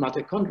 because the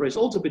mitochondria is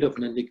also a bit of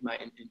an enigma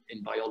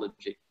in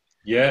biology.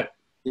 Yeah.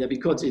 Yeah,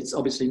 because it's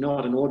obviously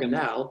not an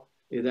organelle.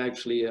 It's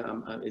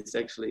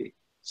actually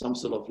some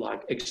sort of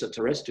like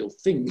extraterrestrial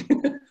thing.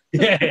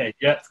 Yeah,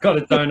 it's got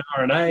its own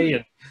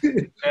RNA.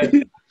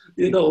 And,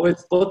 you know,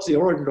 what's the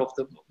origin of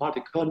the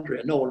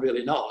mitochondria? No one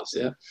really knows.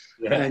 Yeah.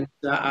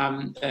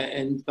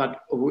 But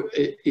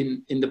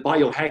in the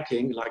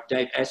biohacking, like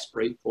Dave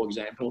Asprey, for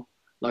example,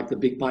 like the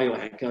big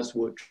biohackers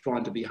who were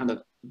trying to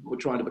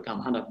become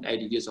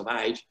 180 years of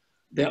age,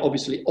 they're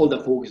obviously all the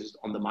focus is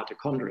on the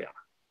mitochondria.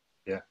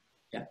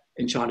 Yeah.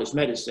 In Chinese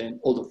medicine,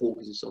 all the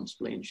focus is on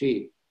spleen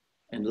qi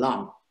and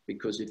lung,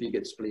 because if you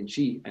get spleen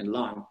qi and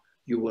lung,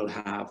 you will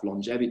have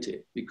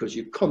longevity because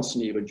you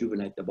constantly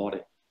rejuvenate the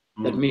body.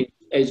 That means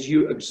as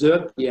you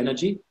exert the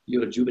energy, you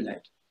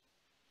rejuvenate.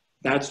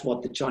 That's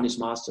what the Chinese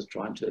master is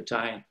trying to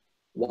attain.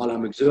 While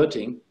I'm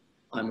exerting,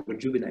 I'm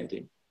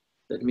rejuvenating.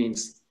 That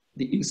means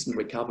the instant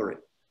recovery.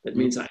 That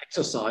means I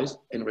exercise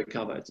and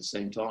recover at the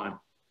same time.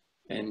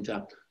 And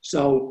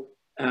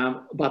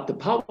but the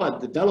power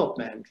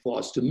development for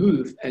us to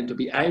move and to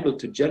be able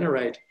to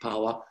generate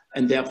power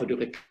and therefore to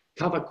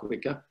recover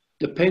quicker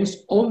depends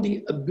on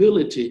the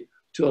ability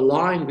to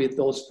align with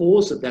those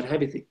forces that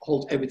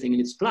hold everything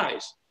in its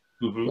place.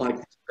 Like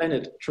this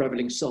planet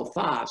traveling so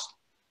fast,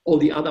 all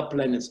the other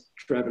planets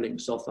traveling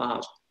so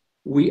fast.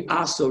 We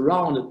are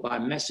surrounded by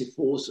massive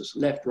forces,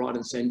 left, right,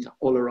 and center,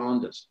 all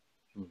around us.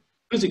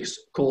 Physics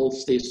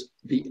calls this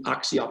the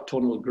axial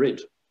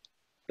grid.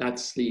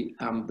 That's the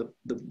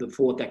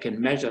force that can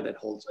measure, that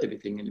holds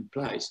everything in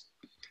place.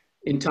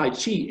 In Tai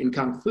Chi, in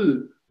Kung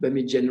Fu, when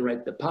we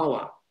generate the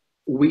power,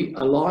 we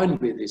align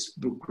with this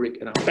grid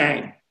and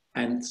bang,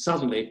 and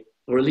suddenly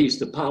release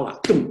the power.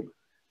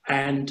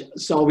 And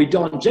so we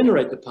don't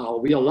generate the power,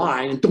 we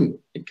align and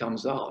it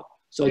comes out.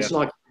 So it's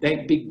like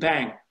a big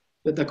bang,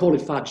 but they call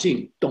it Fa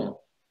Jing, dong.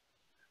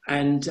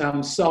 And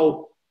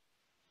so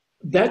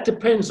that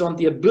depends on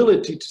the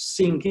ability to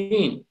sink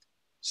in.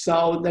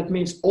 So that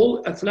means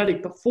all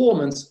athletic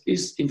performance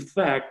is in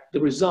fact the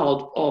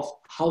result of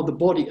how the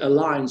body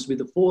aligns with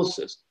the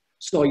forces.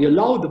 So you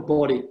allow the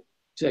body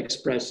to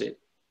express it.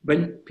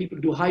 When people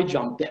do high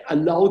jump, they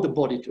allow the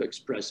body to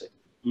express it.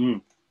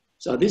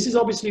 So this is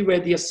obviously where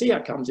the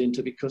ASEA comes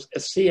into, because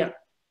ASEA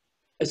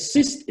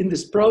assists in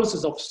this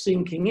process of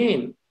sinking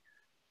in.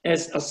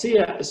 As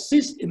ASEA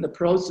assists in the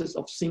process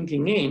of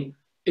sinking in,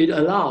 it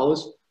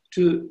allows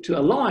to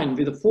align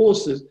with the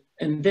forces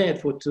and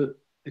therefore to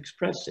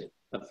express it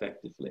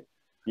effectively.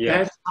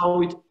 That's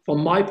how it,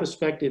 from my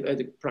perspective as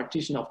a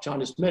practitioner of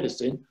Chinese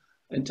medicine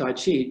and Tai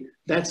Chi,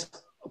 that's,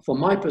 from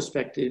my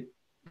perspective,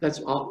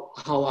 that's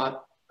how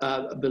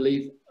I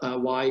believe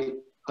why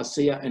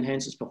ASEA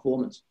enhances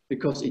performance,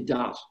 because it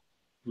does.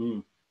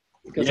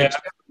 Because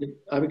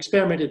I've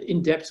experimented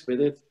in depth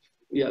with it,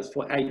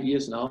 for 8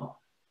 years now,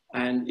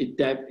 and it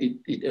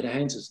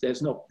enhances.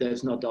 There's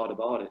no doubt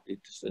about it.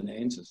 It just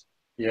enhances.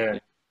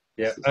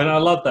 Yeah, and I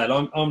love that.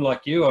 I'm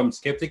like you. I'm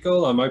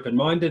skeptical. I'm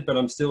open-minded, but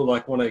I'm still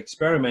like want to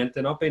experiment.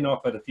 And I've been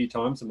off it a few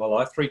times in my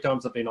life. 3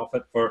 times I've been off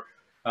it for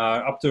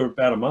up to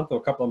about a month or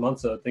a couple of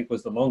months. I think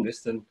was the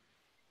longest, and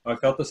I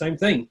felt the same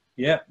thing.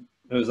 Yeah,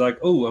 it was like,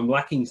 oh, I'm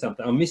lacking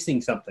something. I'm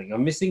missing something.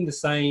 I'm missing the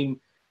same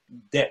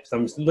depth.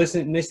 I'm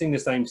missing the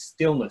same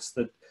stillness,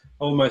 that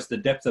almost the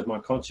depth of my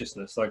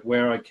consciousness, like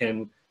where I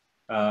can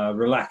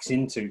relax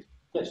into.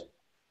 Yes.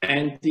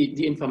 And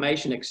the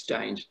information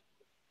exchange.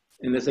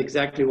 And that's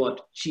exactly what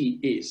chi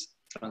is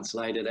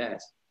translated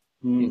as,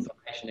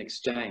 information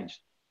exchange.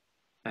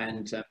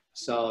 And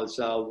so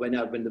when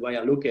the way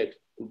I look at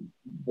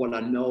what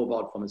I know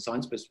about from a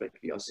science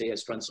perspective, I see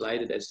as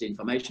translated as the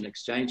information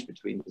exchange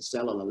between the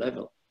cellular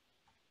level.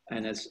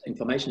 And as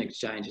information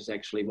exchange is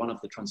actually one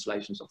of the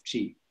translations of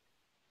chi.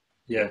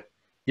 Yeah.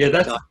 Yeah,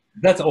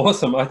 that's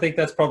awesome. I think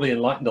that's probably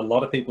enlightened a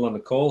lot of people on the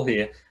call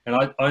here.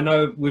 And I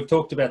know we've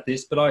talked about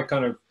this, but I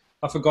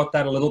forgot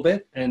that a little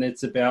bit. And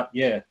it's about,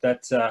 yeah,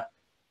 that's chi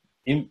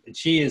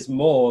is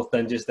more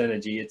than just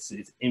energy. It's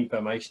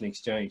information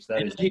exchange.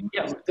 That energy,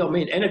 is. Yeah, I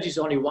mean, energy is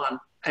only one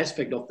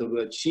aspect of the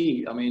word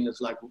chi. I mean,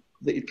 it's like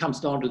it comes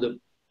down to the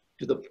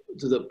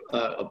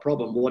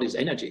problem. What is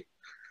energy?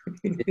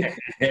 Yeah.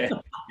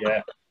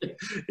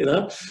 You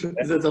know,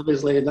 that's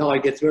obviously now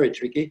it gets very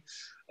tricky,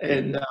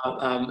 and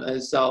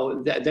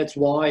so that's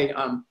why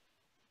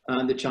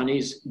the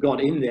Chinese got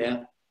in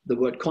there the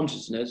word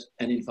consciousness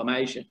and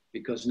information,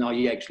 because now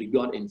you actually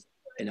got in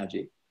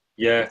energy.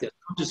 Yeah. If there's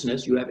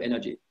consciousness, you have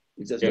energy.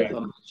 If there's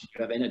information,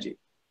 you have energy.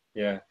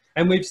 Yeah.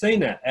 And we've seen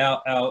that.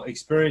 Our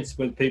experience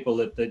with people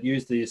that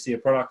use the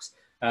ASEA products,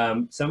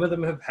 some of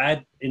them have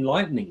had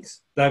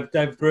enlightenings.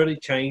 They've really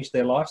changed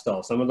their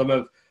lifestyle. Some of them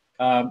have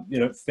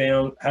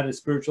had a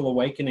spiritual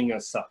awakening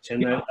as such,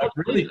 and they've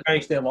really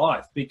changed their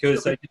life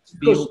because they just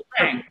feel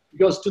it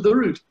goes to the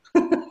root.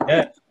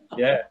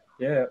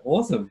 Yeah.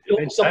 Awesome.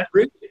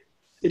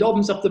 It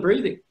opens up the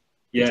breathing.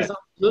 Yeah.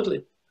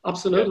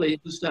 Absolutely.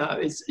 Yeah.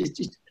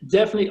 It's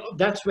definitely,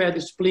 that's where the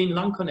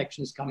spleen-lung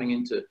connection is coming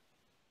into.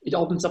 It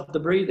opens up the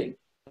breathing.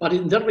 But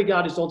in that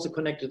regard, it's also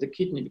connected to the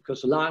kidney,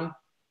 because lung,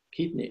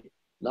 kidney.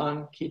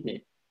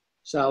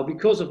 So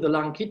because of the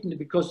lung, kidney,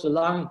 because the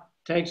lung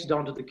takes it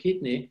onto the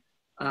kidney,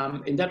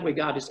 in that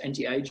regard, it's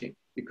anti-aging,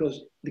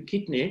 because the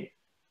kidney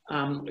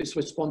is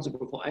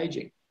responsible for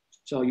aging.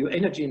 So your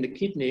energy in the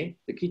kidney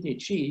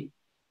chi,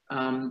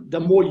 the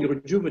more you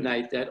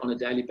rejuvenate that on a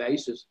daily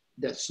basis,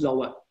 the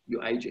slower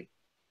you're aging.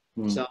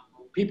 So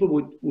people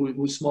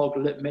who smoke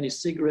many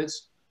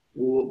cigarettes,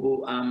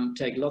 who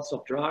take lots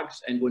of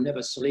drugs and will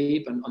never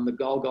sleep and on the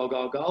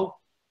go,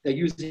 they're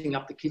using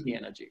up the kidney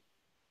energy.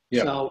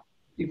 Yeah. So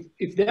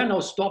if there are no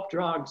stop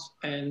drugs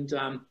and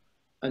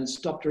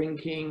stop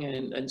drinking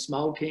and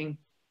smoking,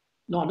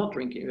 no, not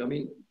drinking. I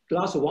mean,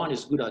 glass of wine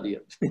is a good idea.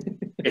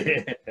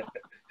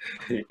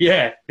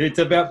 Yeah, it's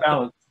about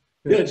balance.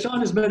 Yeah,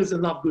 Chinese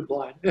medicine love good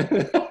wine.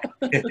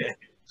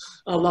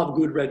 I love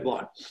good red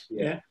wine.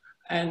 Yeah.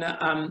 And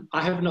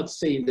I have not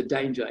seen the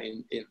danger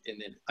in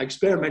it. I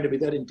experimented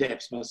with that in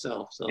depth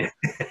myself. So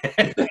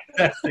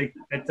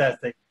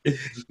fantastic.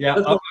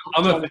 Yeah,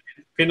 I'm a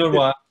Pinot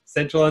Noir,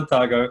 Central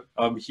Ontario.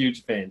 I'm a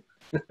huge fan.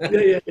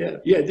 Yeah.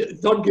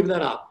 Don't give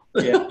that up.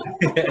 Yeah,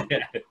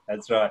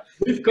 that's right.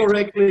 Live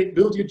correctly,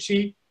 build your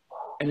chi,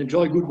 and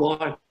enjoy good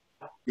wine.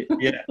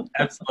 Yeah,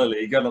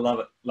 absolutely. You got to love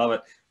it,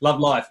 love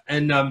life.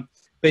 And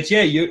but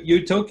yeah,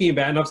 you're talking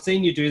about, and I've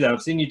seen you do that.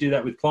 I've seen you do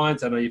that with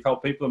clients. I know you've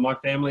helped people in my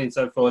family and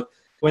so forth,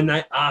 when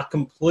they are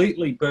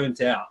completely burnt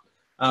out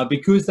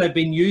because they've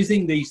been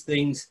using these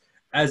things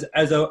as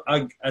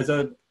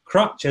a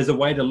crutch, as a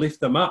way to lift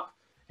them up.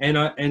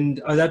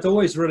 And that's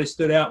always really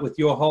stood out with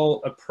your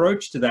whole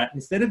approach to that.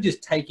 Instead of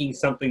just taking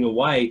something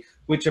away,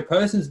 which a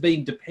person's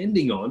been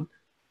depending on,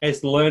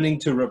 as learning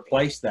to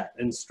replace that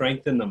and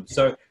strengthen them.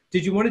 So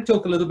did you want to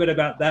talk a little bit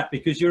about that?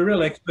 Because you're a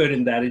real expert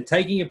in that, in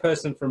taking a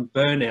person from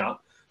burnout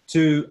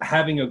to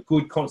having a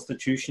good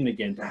constitution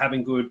again, to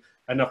having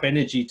enough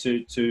energy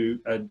to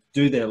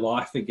do their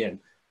life again.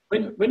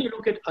 When you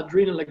look at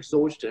adrenal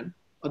exhaustion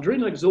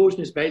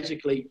is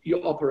basically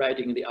you're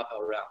operating in the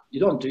upper realm. You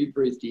don't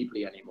breathe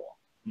deeply anymore.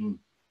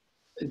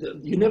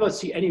 You never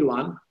see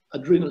anyone,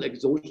 adrenal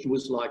exhaustion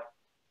was like,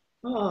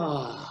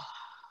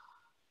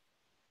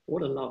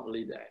 what a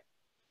lovely day.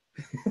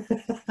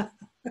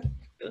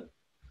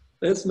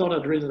 That's not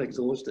adrenal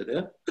exhausted,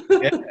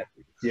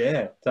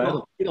 Yeah,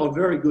 totally. Well,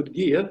 very good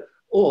gear,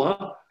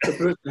 or the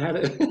person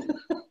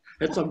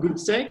had some good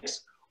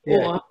sex,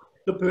 or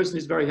the person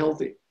is very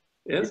healthy.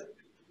 Yes.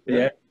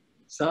 Yeah.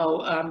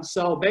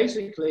 So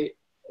basically,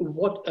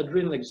 what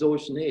adrenal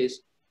exhaustion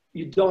is,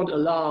 you don't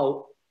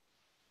allow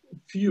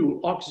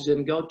fuel,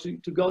 oxygen go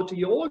to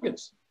your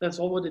organs. That's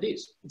all what it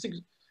is.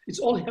 It's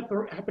all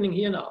happening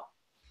here now.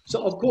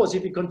 So of course,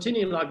 if you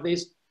continue like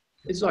this,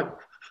 it's like,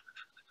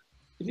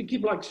 if you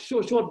keep like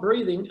short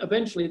breathing,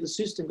 eventually the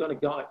system gonna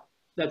go.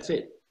 That's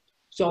it.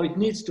 So it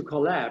needs to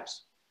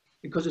collapse,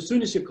 because as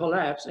soon as you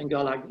collapse and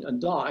go like and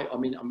die, I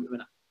mean,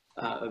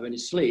 when you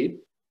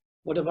sleep,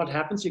 what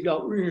happens? You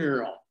go,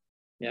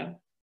 yeah.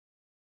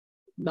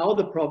 now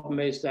the problem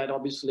is that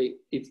obviously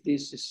if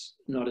this is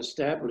not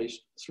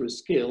established through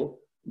skill,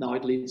 now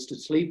it leads to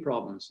sleep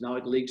problems. Now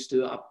it leads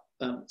to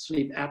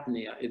sleep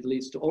apnea. It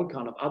leads to all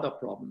kind of other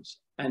problems.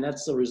 And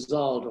that's the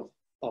result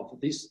of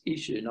this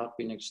issue not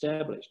being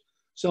established.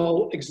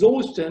 So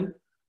exhaustion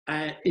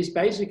is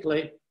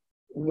basically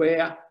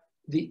where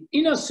the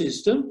inner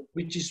system,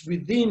 which is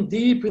within,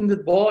 deep in the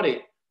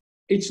body,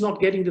 it's not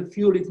getting the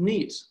fuel it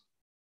needs.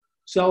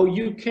 So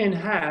you can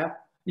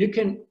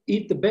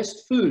eat the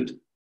best food.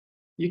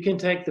 You can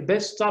take the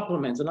best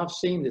supplements, and I've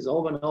seen this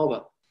over and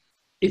over.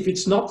 If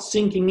it's not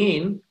sinking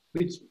in,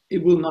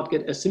 it will not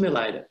get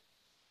assimilated.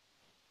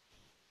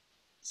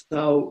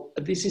 So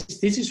this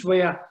is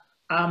where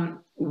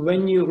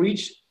when you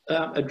reach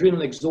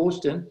adrenal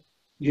exhaustion,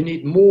 you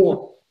need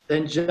more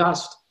than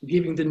just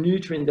giving the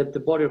nutrient that the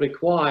body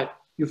requires.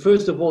 You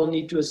first of all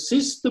need to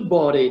assist the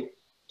body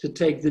to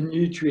take the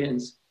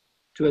nutrients,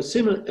 to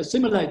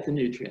assimilate the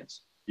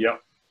nutrients. Yeah.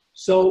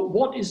 So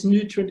what is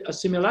nutrient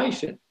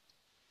assimilation?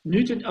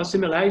 Nutrient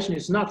assimilation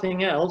is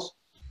nothing else.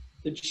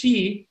 The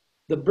chi,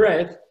 the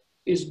breath,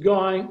 is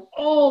going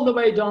all the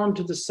way down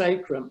to the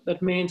sacrum.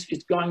 That means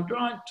it's going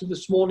right to the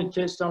small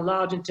intestine,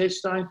 large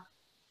intestine,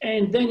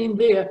 and then in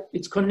there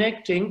it's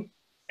connecting,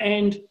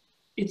 and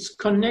it's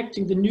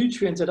connecting the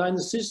nutrients that are in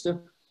the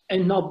system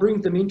and now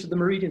bring them into the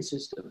meridian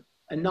system.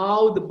 And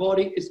now the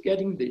body is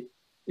getting the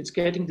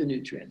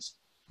nutrients.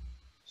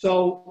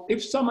 So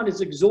if someone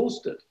is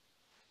exhausted,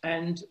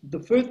 and the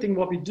first thing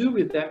what we do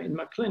with them in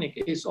my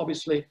clinic is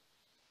obviously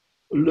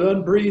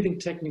learn breathing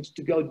techniques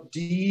to go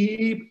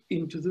deep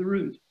into the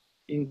root,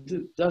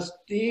 just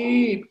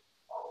deep.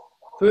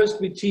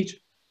 First we teach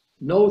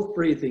nose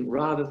breathing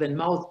rather than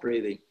mouth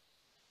breathing.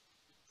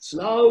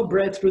 Slow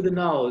breath through the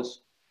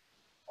nose,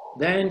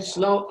 then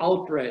slow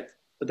out breath,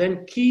 but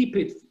then keep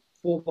it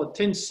for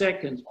 10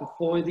 seconds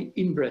before the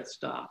in-breath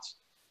starts.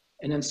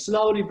 And then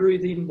slowly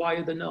breathe in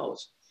via the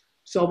nose.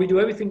 So we do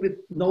everything with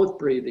nose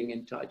breathing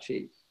in Tai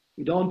Chi.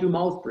 We don't do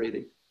mouth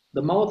breathing.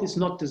 The mouth is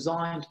not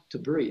designed to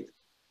breathe.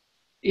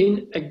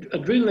 In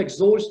adrenal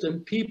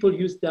exhaustion, people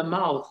use their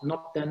mouth,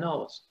 not their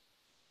nose.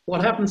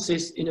 What happens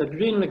is in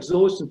adrenal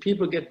exhaustion,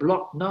 people get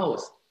blocked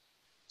nose.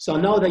 So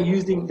now they're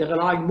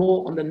relying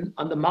more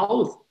on the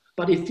mouth.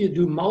 But if you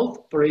do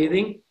mouth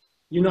breathing,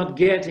 you're not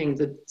getting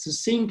the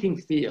sinking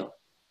feel.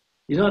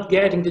 You're not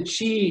getting the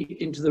chi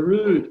into the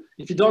root.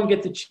 If you don't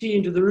get the chi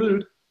into the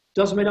root,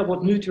 doesn't matter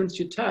what nutrients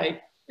you take,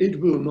 it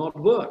will not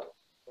work.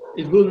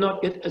 It will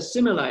not get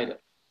assimilated.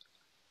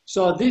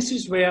 So this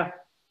is where,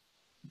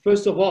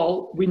 first of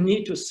all, we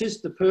need to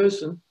assist the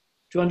person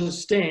to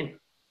understand,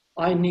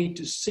 I need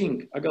to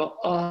sink. I go,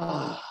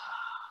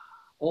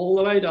 all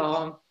the way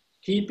down,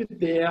 keep it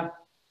there,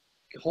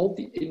 hold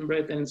the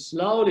in-breath and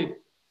slowly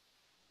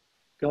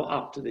go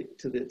up to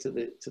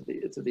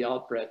the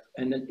out-breath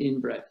and then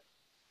in-breath.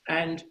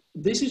 And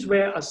this is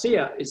where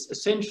ASEA is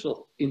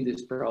essential in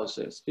this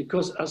process,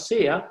 because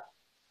ASEA,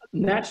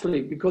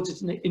 naturally, because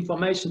it's an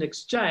information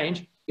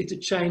exchange, it's a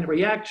chain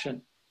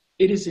reaction.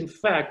 It is in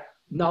fact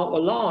now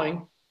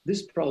allowing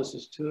this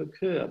process to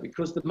occur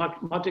because the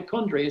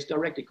mitochondria is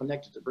directly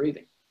connected to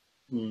breathing.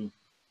 Mm.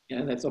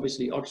 And that's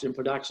obviously oxygen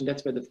production.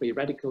 That's where the free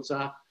radicals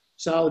are.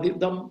 So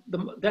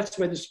that's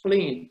where the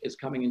spleen is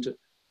coming into.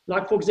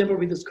 Like, for example,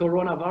 with this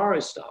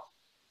coronavirus stuff,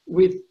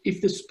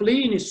 if the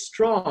spleen is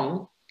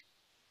strong,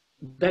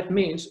 that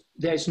means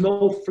there's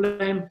no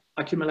phlegm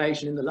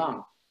accumulation in the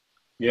lung.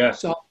 Yeah.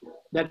 So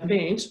that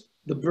means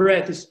the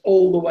breath is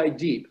all the way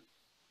deep.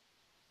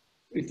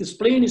 If the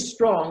spleen is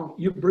strong,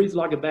 you breathe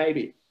like a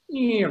baby.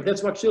 Yeah,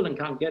 that's why children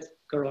can't get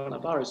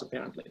coronavirus,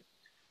 apparently.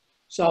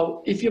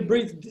 So if you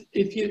breathe,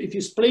 if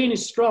your spleen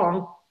is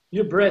strong,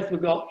 your breath will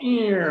go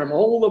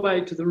all the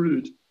way to the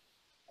root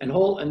and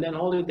then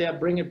hold it there,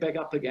 bring it back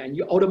up again.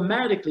 You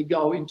automatically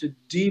go into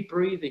deep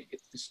breathing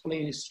if the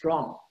spleen is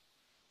strong.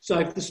 So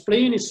if the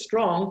spleen is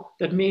strong,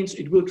 that means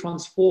it will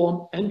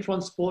transform and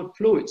transport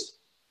fluids.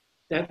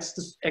 That's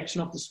the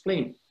action of the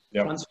spleen,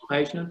 yep.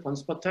 Transformation and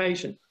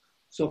transportation.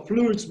 So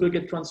fluids will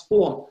get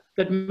transformed.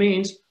 That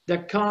means they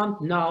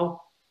can't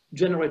now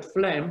generate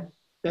phlegm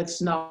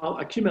that's now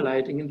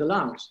accumulating in the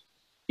lungs.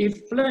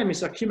 If phlegm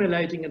is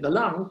accumulating in the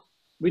lung,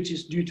 which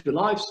is due to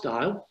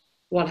lifestyle,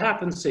 what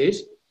happens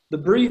is the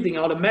breathing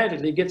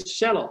automatically gets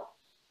shallow.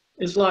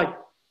 It's like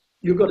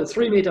you've got a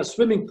 3-meter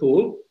swimming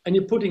pool and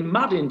you're putting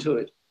mud into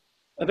it.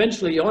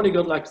 Eventually, you only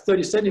got like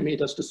 30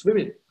 centimeters to swim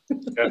in.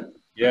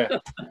 Yeah.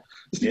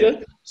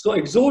 Yeah. So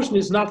exhaustion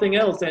is nothing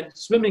else than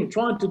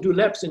trying to do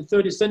laps in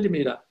 30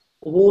 centimeter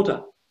of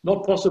water.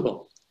 Not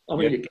possible. I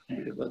mean, you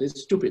can do it, but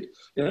it's stupid.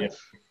 Yeah.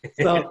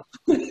 So,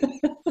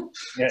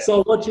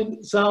 so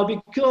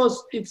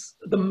because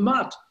the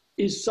mud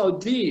is so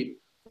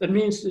deep, that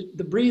means that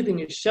the breathing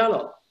is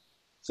shallow.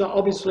 So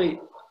obviously,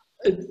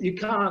 you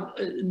can't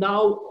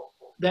now.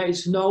 There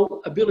is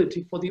no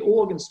ability for the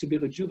organs to be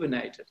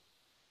rejuvenated.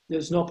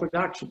 There's no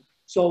production.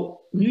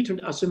 So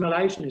nutrient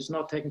assimilation is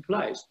not taking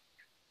place.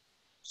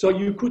 So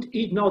you could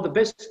eat now the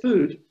best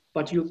food,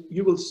 but you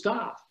will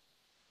starve.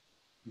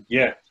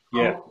 Yeah,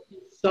 yeah.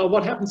 So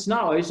what happens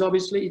now is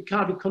obviously it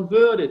can't be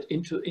converted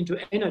into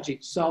energy.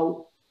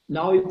 So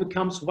now it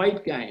becomes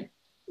weight gain.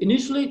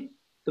 Initially,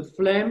 the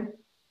phlegm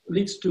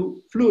leads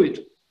to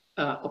fluid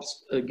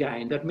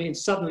gain. That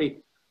means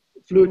suddenly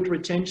fluid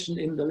retention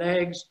in the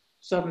legs.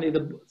 Suddenly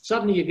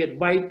you get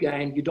weight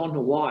gain. You don't know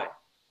why.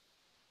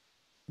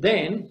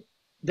 Then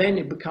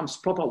it becomes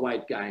proper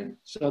weight gain.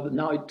 So that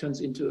now it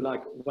turns into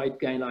like weight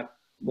gain, like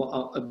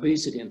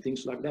obesity and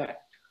things like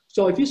that.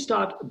 So if you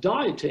start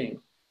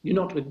dieting, you're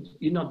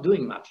not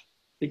doing much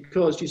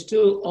because you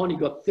still only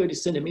got 30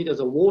 centimeters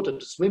of water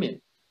to swim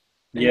in.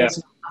 And that's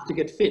enough to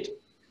get fit.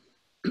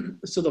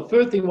 So the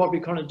first thing what we're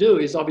going to do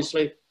is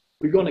obviously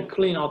we're going to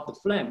clean out the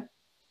phlegm.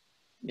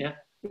 Yeah.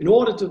 In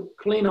order to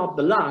clean out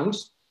the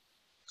lungs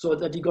so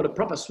that you got a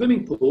proper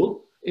swimming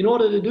pool, in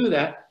order to do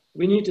that,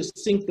 we need to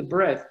sink the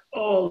breath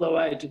all the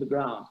way to the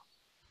ground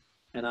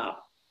and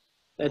up.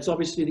 That's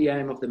obviously the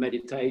aim of the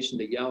meditation,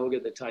 the yoga,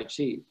 the Tai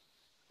Chi.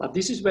 But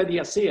this is where the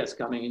ASEA is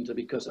coming into,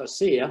 because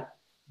ASEA,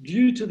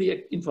 due to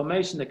the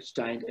information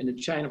exchange and the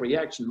chain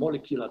reaction,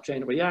 molecular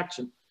chain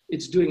reaction,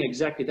 it's doing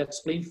exactly that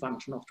spleen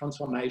function of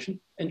transformation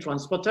and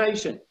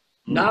transportation.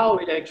 Now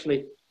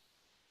it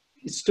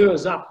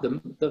stirs up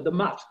the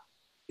mud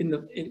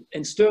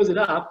and stirs it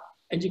up,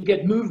 and you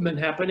get movement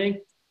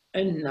happening,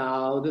 and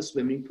now the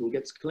swimming pool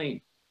gets clean.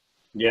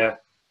 Yeah,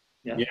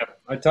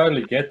 I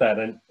totally get that.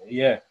 And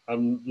yeah,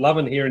 I'm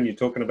loving hearing you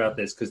talking about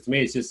this, because to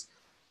me it's just,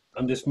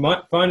 I'm just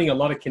finding a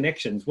lot of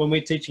connections. When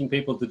we're teaching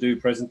people to do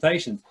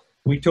presentations,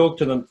 we talk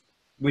to them,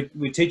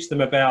 we teach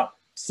them about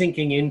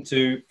sinking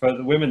into, for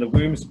the women, the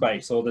womb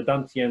space, or the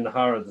dantian, the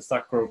hara, the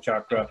sacral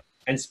chakra,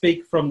 and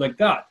speak from the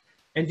gut,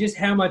 and just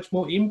how much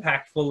more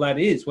impactful that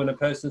is when a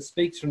person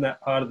speaks from that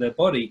part of their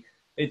body.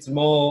 It's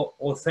more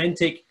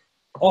authentic.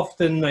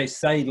 Often they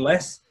say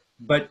less,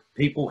 but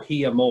people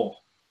hear more.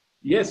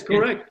 Yes,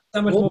 correct. It's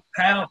so much more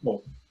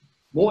powerful.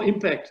 More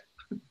impact.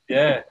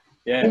 Yeah.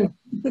 That's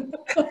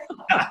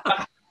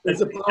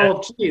the power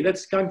of chi.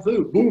 That's Kung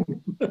Fu. Boom.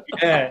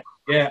 Yeah.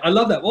 I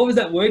love that. What was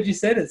that word you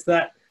said? It's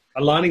that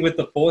aligning with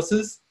the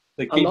forces.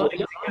 Align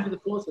with the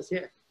forces,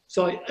 yeah.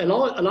 So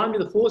align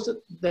with the forces,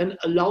 then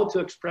allow to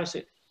express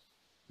it.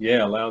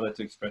 Yeah, allow that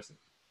to express it.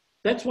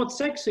 That's what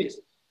sex is.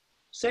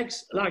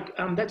 Sex,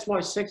 that's why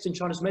sex in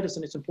Chinese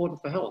medicine is important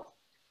for health,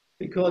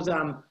 because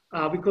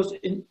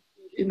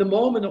in the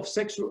moment of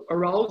sexual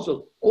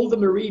arousal, all the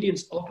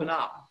meridians open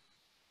up,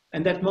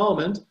 and that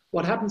moment,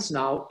 what happens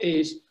now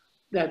is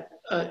that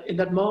in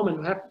that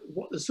moment,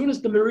 as soon as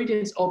the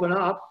meridians open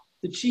up,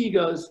 the chi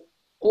goes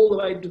all the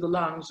way to the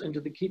lungs and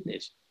to the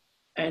kidneys,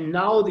 and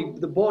now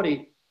the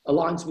body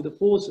aligns with the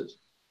forces.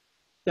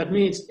 That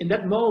means in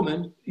that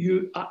moment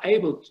you are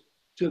able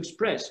to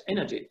express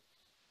energy.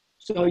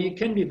 So you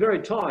can be very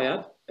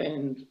tired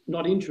and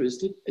not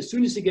interested. As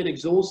soon as you get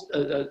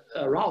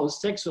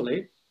aroused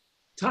sexually,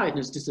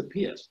 tiredness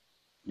disappears.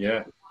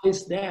 Yeah. Why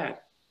is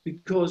that?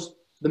 Because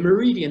the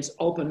meridians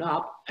open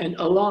up and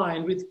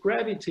align with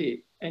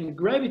gravity. And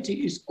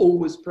gravity is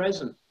always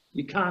present.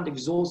 You can't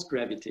exhaust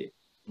gravity.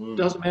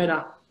 Doesn't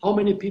matter how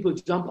many people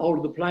jump out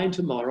of the plane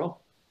tomorrow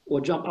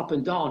or jump up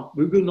and down,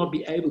 we will not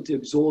be able to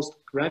exhaust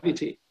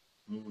gravity.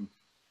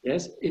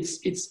 Yes,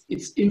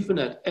 it's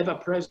infinite, ever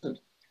present.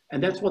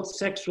 And that's what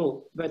sex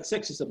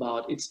is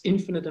about. It's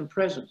infinite and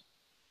present.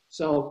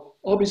 So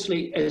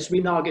obviously, as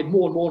we now get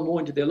more and more and more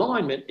into the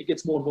alignment, it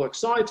gets more and more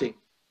exciting.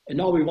 And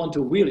now we want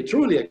to really,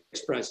 truly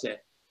express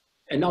that.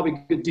 And now we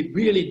go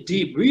really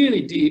deep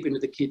into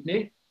the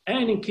kidney.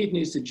 And in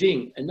kidney is the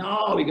jing. And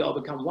now we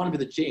become one with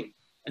the jing.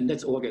 And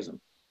that's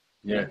orgasm.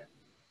 Yeah.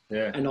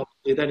 And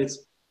obviously then it's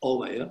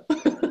over,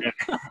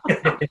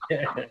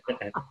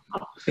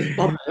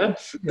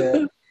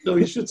 So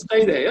you should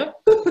stay there,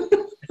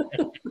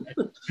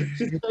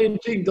 should stay in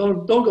jing,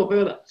 don't go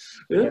further.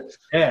 It's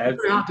very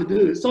hard to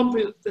do.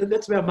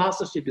 That's where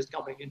mastership is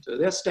coming into.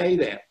 They stay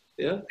there.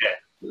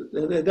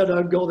 They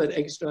don't go that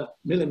extra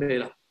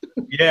millimeter.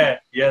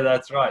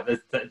 That's right.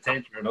 That's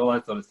tantra and all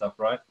that sort of stuff,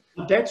 right?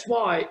 That's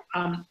why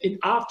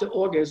after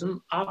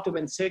orgasm, after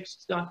when sex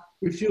is done,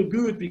 we feel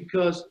good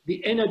because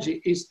the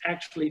energy is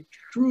actually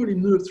truly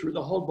moved through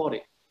the whole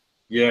body.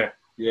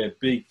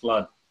 Big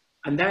flood.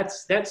 And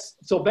that's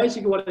so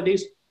basically what it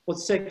is, what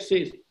sex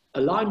is: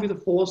 align with the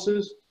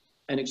forces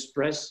and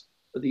express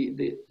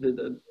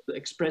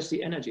express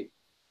the energy.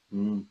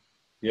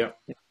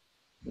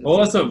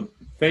 Awesome,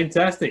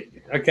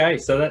 fantastic. Okay,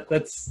 so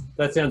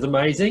that sounds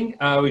amazing.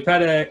 We've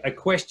had a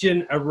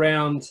question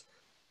around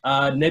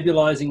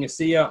nebulizing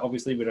ASEA.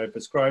 Obviously, we don't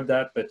prescribe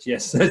that, but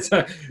yes,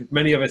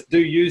 many of us do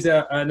use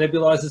our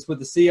nebulizers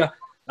with ASEA.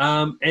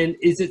 And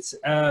is it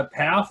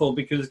powerful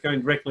because it's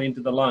going directly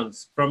into the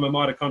lungs from a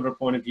mitochondrial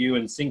point of view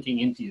and sinking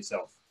into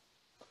yourself?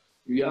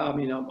 Yeah, I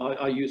mean,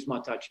 I use my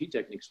Tai Chi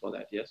techniques for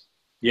that, yes.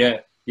 Yeah,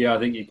 I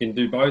think you can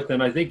do both.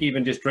 And I think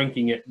even just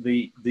drinking it,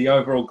 the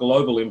overall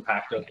global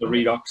impact of the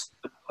Redox,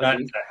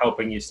 that's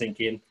helping you sink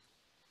in.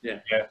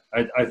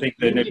 I think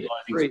the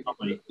nebulizing is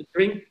probably...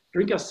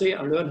 Drink ASEA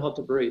and learn how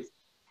to breathe.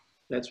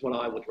 That's what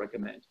I would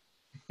recommend.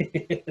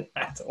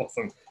 That's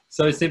awesome.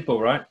 So simple,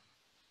 right?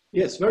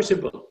 Yes, very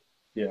simple.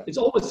 Yeah. It's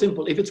always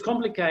simple. If it's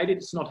complicated,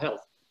 it's not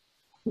health.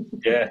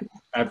 Yeah,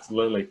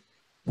 absolutely.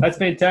 That's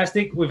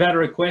fantastic. We've had a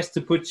request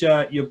to put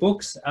your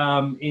books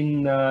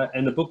and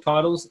the book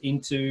titles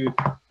into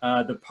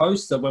the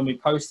post. So when we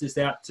post this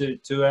out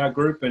to our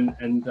group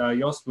and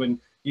Jost, when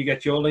you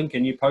get your link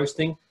and you're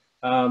posting,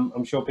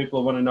 I'm sure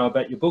people want to know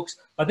about your books.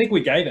 I think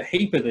we gave a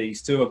heap of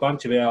these to a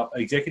bunch of our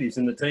executives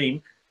in the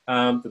team.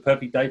 The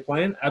Perfect Day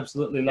Plan.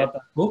 Absolutely love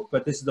that book,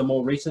 but this is a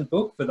more recent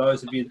book for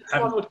those of you that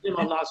haven't. One came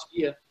out last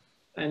year,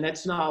 and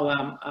that's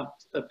now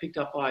picked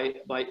up by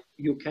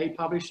UK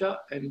publisher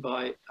and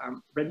by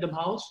Random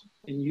House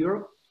in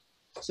Europe.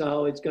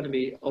 So it's going to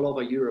be all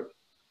over Europe.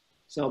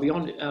 So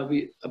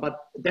but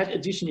that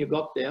edition you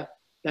got there,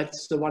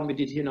 that's the one we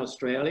did here in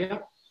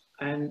Australia,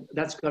 and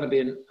that's going to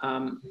be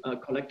a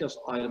collector's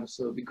item.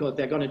 So because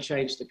they're going to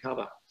change the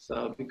cover.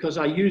 So because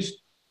I used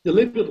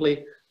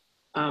deliberately.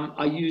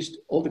 I used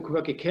all the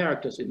quirky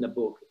characters in the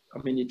book.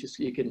 I mean,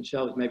 you can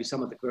show maybe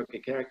some of the quirky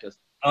characters.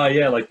 Oh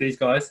yeah, like these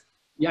guys.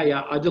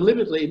 Yeah. I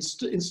deliberately,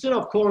 instead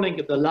of calling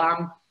it the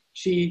lung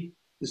chi,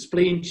 the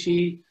spleen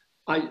chi,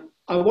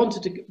 I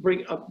wanted to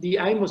bring the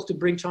aim was to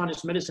bring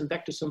Chinese medicine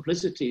back to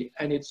simplicity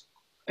and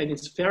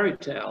its fairy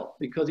tale,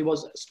 because it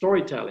was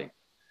storytelling.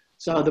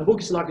 So the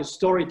book is like a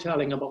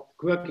storytelling about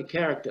quirky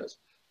characters,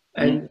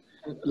 and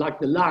like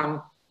the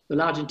lung. The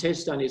large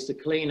intestine is the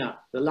cleaner,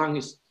 the lung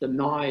is the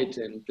knight,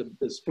 and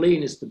the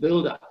spleen is the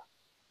builder.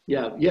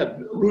 Yeah,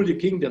 rule the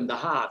kingdom, the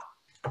heart.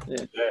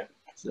 Yeah.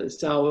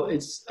 So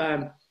it's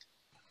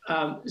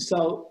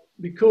so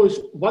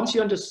because once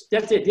you understand,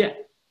 that's it. Yeah,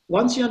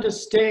 once you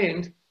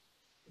understand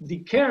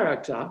the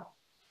character,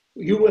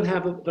 you will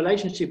have a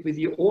relationship with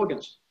your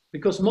organs,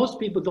 because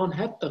most people don't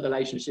have a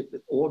relationship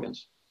with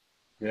organs.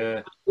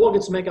 Yeah,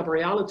 organs make up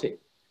reality.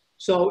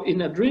 So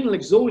in adrenal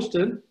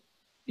exhaustion,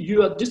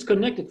 you are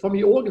disconnected from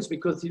your organs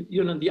because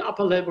you're in the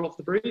upper level of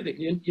the breathing.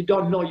 You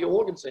don't know your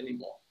organs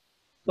anymore.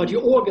 But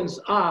your organs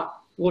are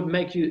what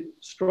make you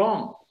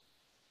strong.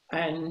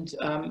 And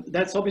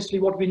that's obviously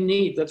what we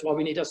need. That's why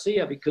we need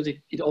ASEA, because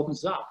it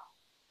opens up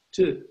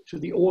to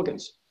the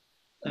organs,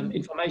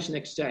 information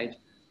exchange.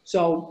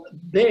 So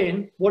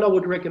then what I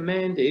would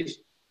recommend is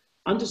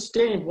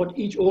understand what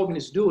each organ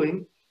is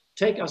doing,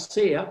 take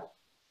ASEA,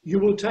 you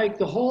will take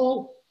the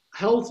whole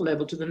health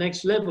level to the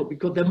next level,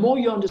 because the more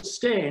you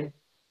understand,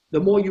 the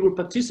more you will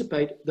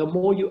participate, the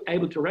more you're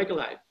able to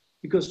regulate.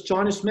 Because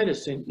Chinese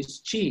medicine is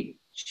qi.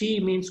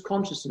 Qi means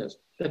consciousness.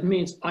 That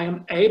means I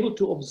am able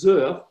to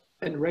observe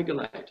and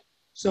regulate.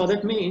 So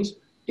that means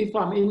if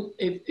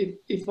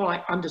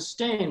I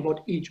understand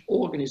what each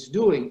organ is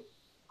doing,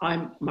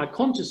 my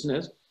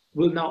consciousness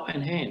will now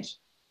enhance.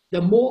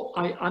 The more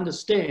I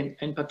understand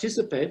and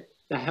participate,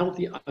 the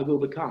healthier I will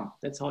become.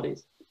 That's how it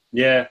is.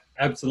 Yeah,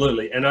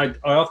 absolutely. And I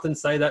often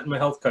say that in my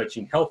health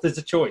coaching. Health is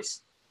a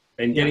choice.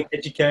 And getting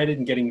educated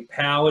and getting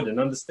empowered and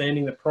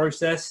understanding the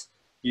process,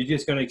 you're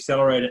just going to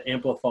accelerate it,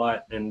 amplify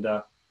it, and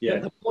the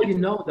more you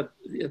know, the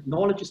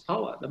knowledge is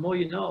power. The more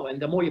you know,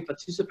 and the more you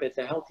participate,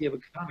 the healthier you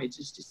become. It's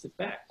just a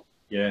fact.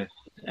 Yeah.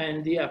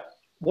 And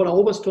what I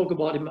always talk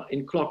about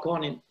in Clock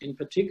On in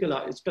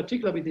particular, it's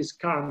particular with this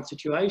current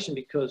situation,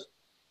 because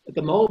at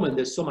the moment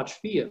there's so much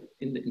fear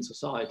in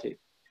society,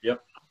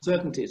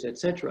 uncertainties,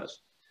 etc.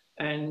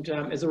 And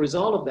as a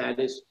result of that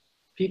is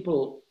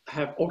people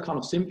have all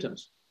kinds of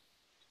symptoms.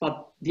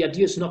 But the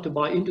idea is not to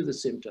buy into the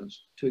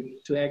symptoms,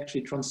 to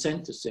actually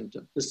transcend the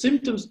symptom. The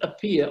symptoms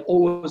appear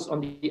always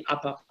on the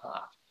upper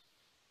part.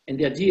 And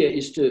the idea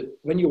is to,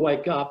 when you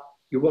wake up,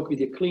 you work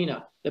with your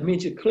cleaner. That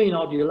means you clean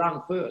out your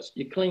lung first.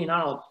 You clean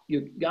out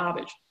your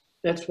garbage.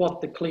 That's what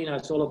the cleaner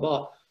is all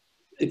about.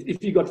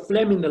 If you got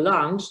phlegm in the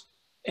lungs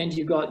and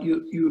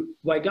you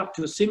wake up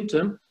to a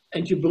symptom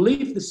and you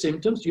believe the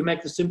symptoms, you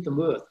make the symptom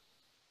worse.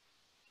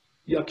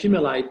 You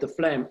accumulate the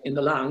phlegm in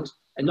the lungs,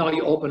 and now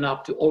you open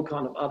up to all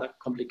kinds of other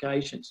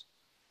complications.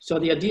 So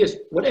the idea is,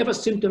 whatever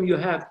symptom you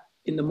have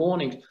in the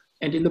morning,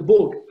 and in the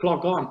book,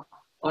 Clock On,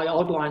 I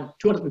outline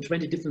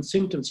 220 different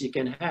symptoms you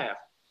can have,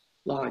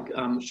 like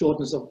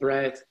shortness of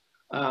breath,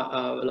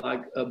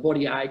 like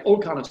body ache, all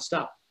kinds of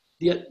stuff.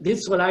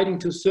 This relating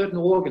to certain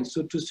organs,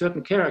 to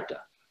certain character.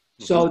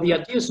 So the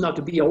idea is now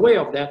to be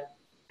aware of that,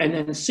 and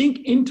then sink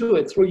into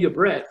it through your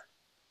breath.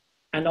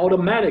 And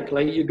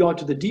automatically you go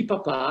to the deeper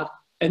part,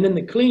 and then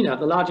the cleaner,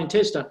 the large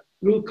intestine,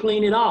 will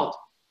clean it out.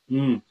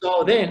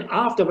 So then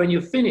after, when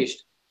you're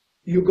finished,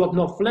 you got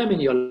no phlegm in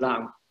your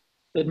lung.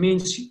 That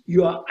means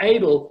you are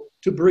able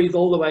to breathe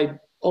all the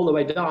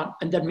way down,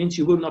 and that means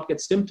you will not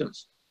get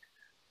symptoms.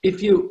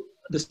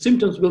 The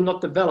symptoms will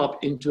not develop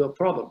into a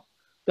problem.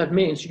 That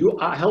means you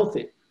are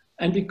healthy.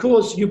 And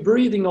because you're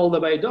breathing all the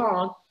way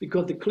down,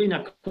 because the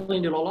cleaner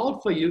cleaned it all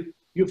out for you,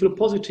 you feel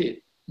positive.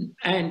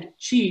 And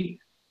qi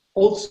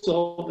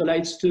also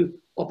relates to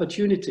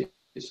opportunities.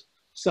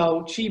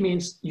 So qi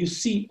means you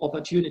see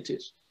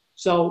opportunities.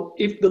 So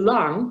if the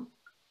lung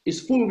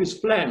is full with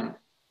phlegm,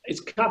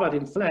 it's covered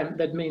in phlegm,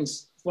 that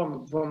means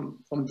from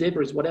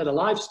debris, whatever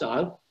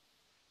lifestyle,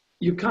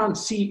 you can't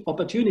see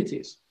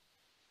opportunities.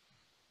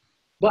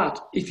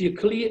 But if you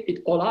clear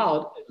it all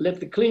out, let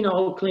the cleaner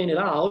all clean it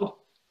out,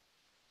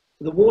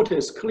 the water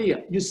is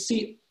clear. You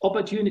see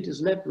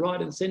opportunities left,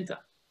 right, and center.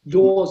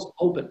 Doors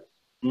open.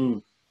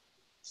 Mm.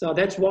 So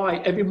that's why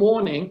every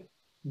morning,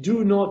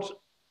 do not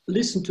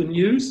listen to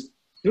news.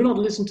 Do not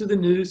listen to the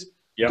news.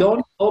 Yep.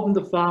 Don't open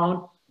the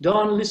phone.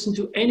 Don't listen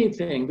to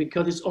anything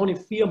because it's only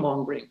fear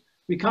mongering.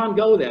 We can't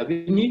go there.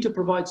 We need to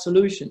provide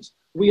solutions.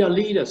 We are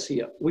leaders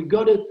here. We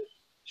got to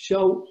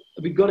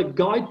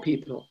guide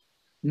people,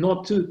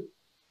 not to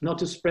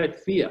spread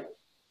fear.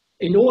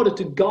 In order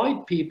to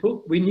guide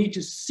people, we need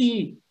to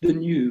see the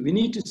new. We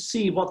need to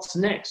see what's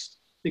next,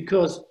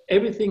 because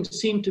everything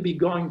seemed to be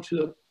going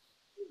to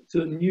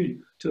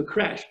a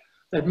crash.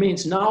 That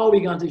means now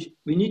we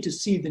need to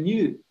see the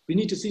new. We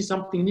need to see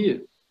something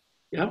new.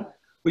 Yeah,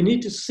 we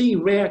need to see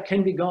where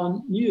can we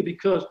go new,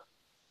 because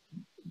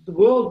the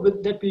world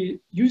that we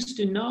used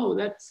to know,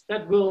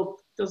 that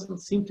world doesn't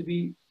seem to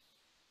be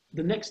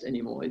the next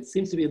anymore. It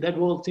seems to be that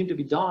world seems to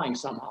be dying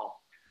somehow.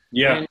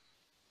 Yeah.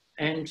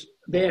 And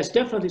there's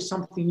definitely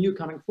something new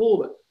coming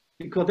forward,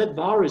 because that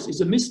virus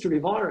is a mystery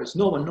virus.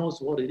 No one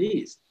knows what it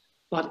is.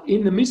 But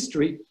in the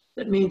mystery,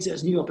 that means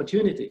there's new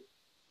opportunity.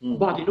 Mm.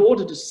 But in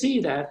order to see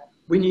that,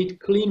 we need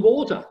clean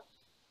water,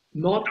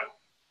 not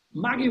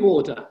muggy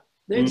water.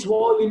 That's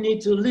why we need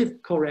to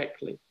live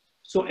correctly.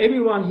 So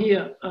everyone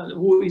here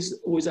who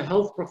is a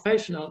health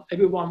professional,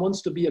 everyone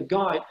wants to be a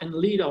guide and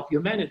leader of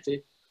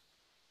humanity.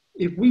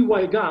 If we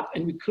wake up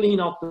and we clean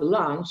up the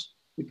lungs,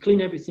 we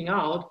clean everything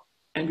out,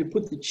 and we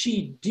put the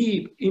chi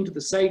deep into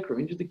the sacrum,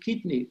 into the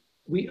kidney,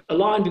 we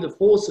align with the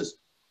forces,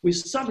 we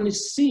suddenly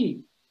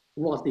see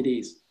what it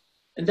is.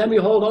 And then we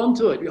hold on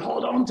to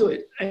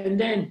it, and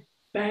then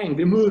bang,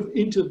 we move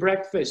into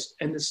breakfast,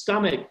 and the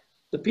stomach,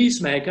 the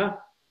peacemaker,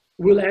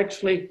 will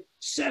actually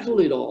settle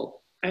it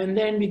all. And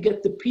then we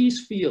get the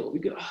peace feel. We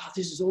go,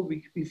 this is all,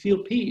 we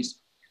feel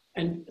peace.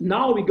 And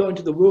now we go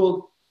into the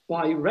world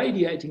by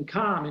radiating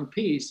calm and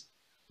peace.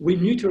 We're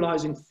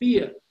neutralizing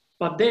fear.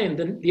 But then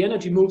the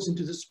energy moves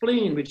into the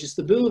spleen, which is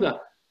the builder.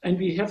 And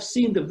we have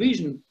seen the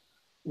vision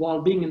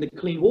while being in the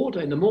clean water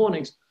in the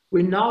mornings.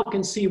 We now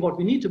can see what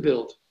we need to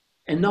build.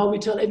 And now we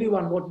tell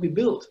everyone what we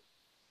built.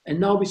 And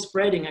now we're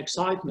spreading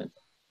excitement.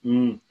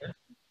 Mm.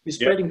 We're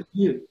spreading the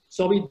new.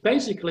 So we're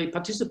basically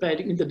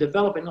participating in the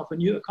development of a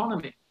new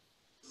economy.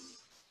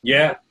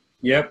 Yeah.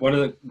 One of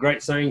the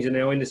great sayings in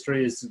our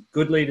industry is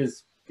good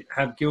leaders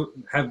have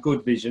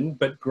good vision,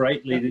 but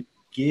great leaders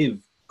give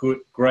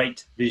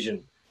great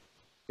vision.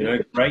 You know,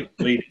 great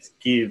leaders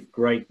give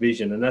great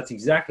vision. And that's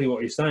exactly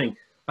what you're saying.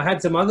 I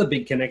had some other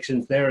big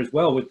connections there as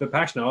well with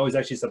Vipassana. I was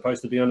actually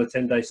supposed to be on a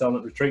 10-day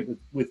silent retreat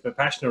with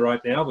Vipassana right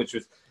now, which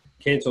was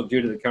cancelled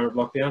due to the current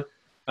lockdown.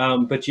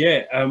 But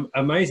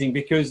amazing,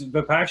 because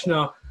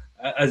Vipassana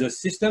as a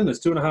system is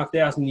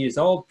 2,500 years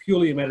old,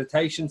 purely a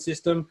meditation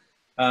system.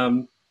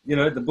 You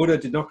know, the Buddha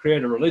did not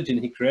create a religion.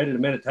 He created a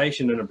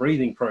meditation and a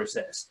breathing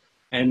process.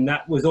 And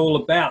that was all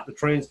about the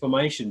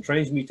transmutation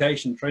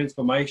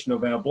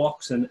of our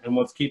blocks and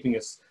what's keeping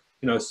us,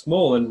 you know,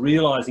 small, and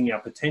realizing our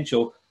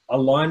potential,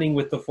 aligning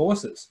with the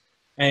forces.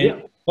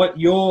 And what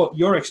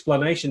your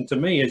explanation to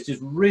me has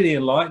just really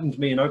enlightened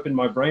me and opened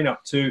my brain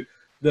up to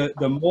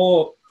the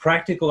more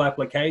practical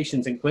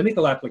applications and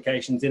clinical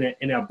applications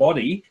in our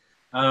body,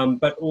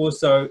 but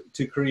also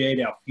to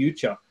create our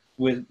future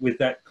with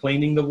that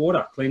cleaning the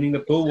water, cleaning the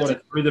pool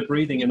water through the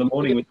breathing in the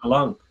morning with the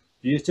lung.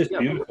 It's just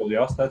beautiful,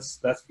 Jost.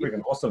 That's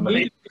freaking awesome,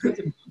 mate.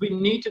 We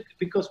need to,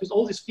 because with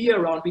all this fear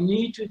around, we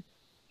need to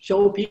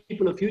show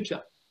people a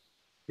future.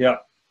 Yeah.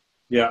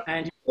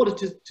 And in order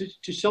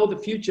to show the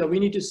future, we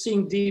need to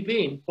sink deep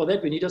in. For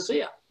that, we need a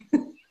seer.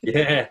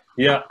 Yeah.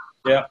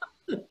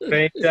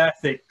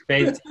 Fantastic.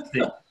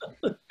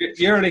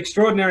 You're an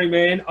extraordinary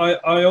man.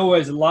 I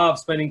always love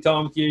spending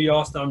time with you,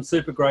 Jost. I'm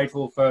super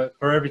grateful for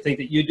everything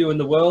that you do in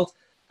the world.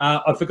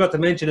 I forgot to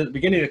mention at the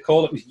beginning of the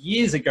call, it was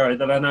years ago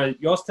that I know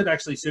Jost had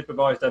actually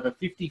supervised over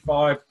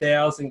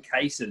 55,000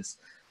 cases,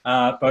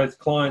 both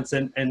clients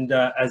and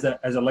as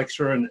a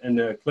lecturer and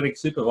a clinic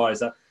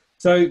supervisor.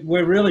 So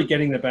we're really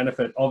getting the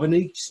benefit of an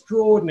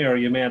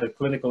extraordinary amount of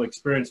clinical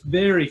experience.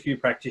 Very few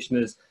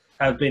practitioners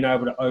have been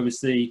able to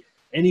oversee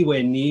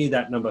anywhere near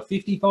that number,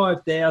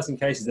 55,000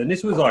 cases. And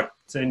this was like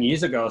 10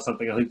 years ago or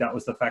something. I think that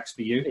was the facts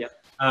for you.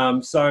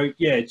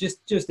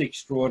 Just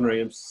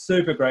extraordinary. I'm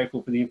super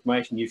grateful for the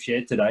information you've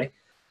shared today.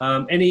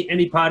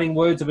 Any parting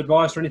words of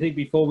advice or anything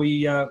before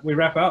we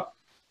wrap up?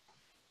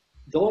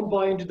 Don't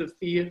buy into the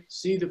fear,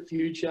 see the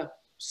future,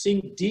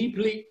 sink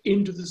deeply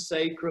into the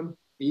sacrum,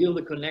 feel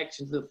the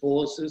connection to the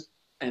forces,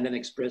 and then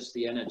express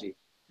the energy.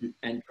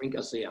 And drink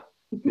a sea.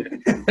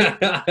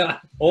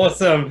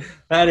 Awesome.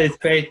 That is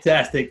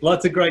fantastic.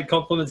 Lots of great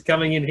compliments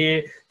coming in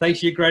here. Thanks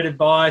for your great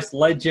advice.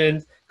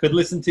 Legend. Could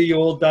listen to you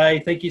all day.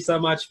 Thank you so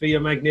much for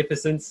your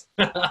magnificence.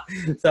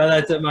 So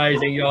that's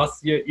amazing,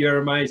 Jost. You're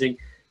amazing.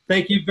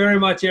 Thank you very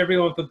much,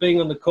 everyone, for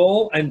being on the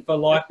call and for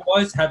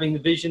likewise having the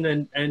vision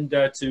and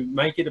to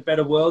make it a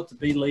better world, to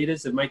be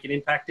leaders and make an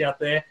impact out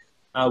there.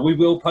 We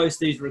will post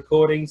these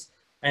recordings,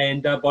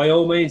 and by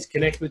all means,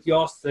 connect with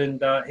Jost,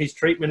 and his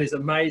treatment is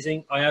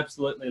amazing. I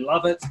absolutely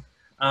love it.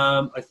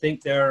 I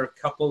think there were a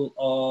couple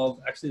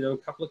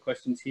of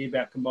questions here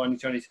about combining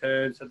Chinese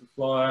herbs at the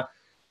flyer.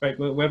 Great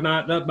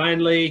webinar. No,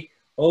 mainly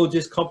all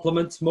just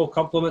compliments, more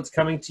compliments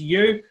coming to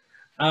you.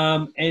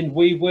 And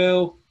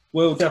we'll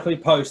definitely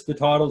post the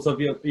titles of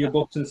your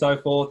books and so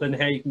forth, and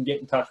how you can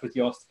get in touch with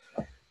Jost.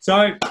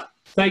 So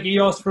thank you,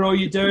 Jost, for all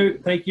you do.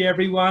 Thank you,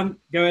 everyone.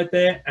 Go out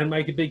there and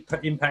make a big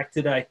impact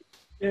today.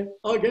 Yeah.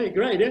 Okay,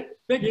 great. Yeah.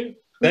 Thank you.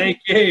 Thank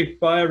you.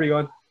 Bye,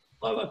 everyone.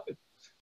 Bye-bye.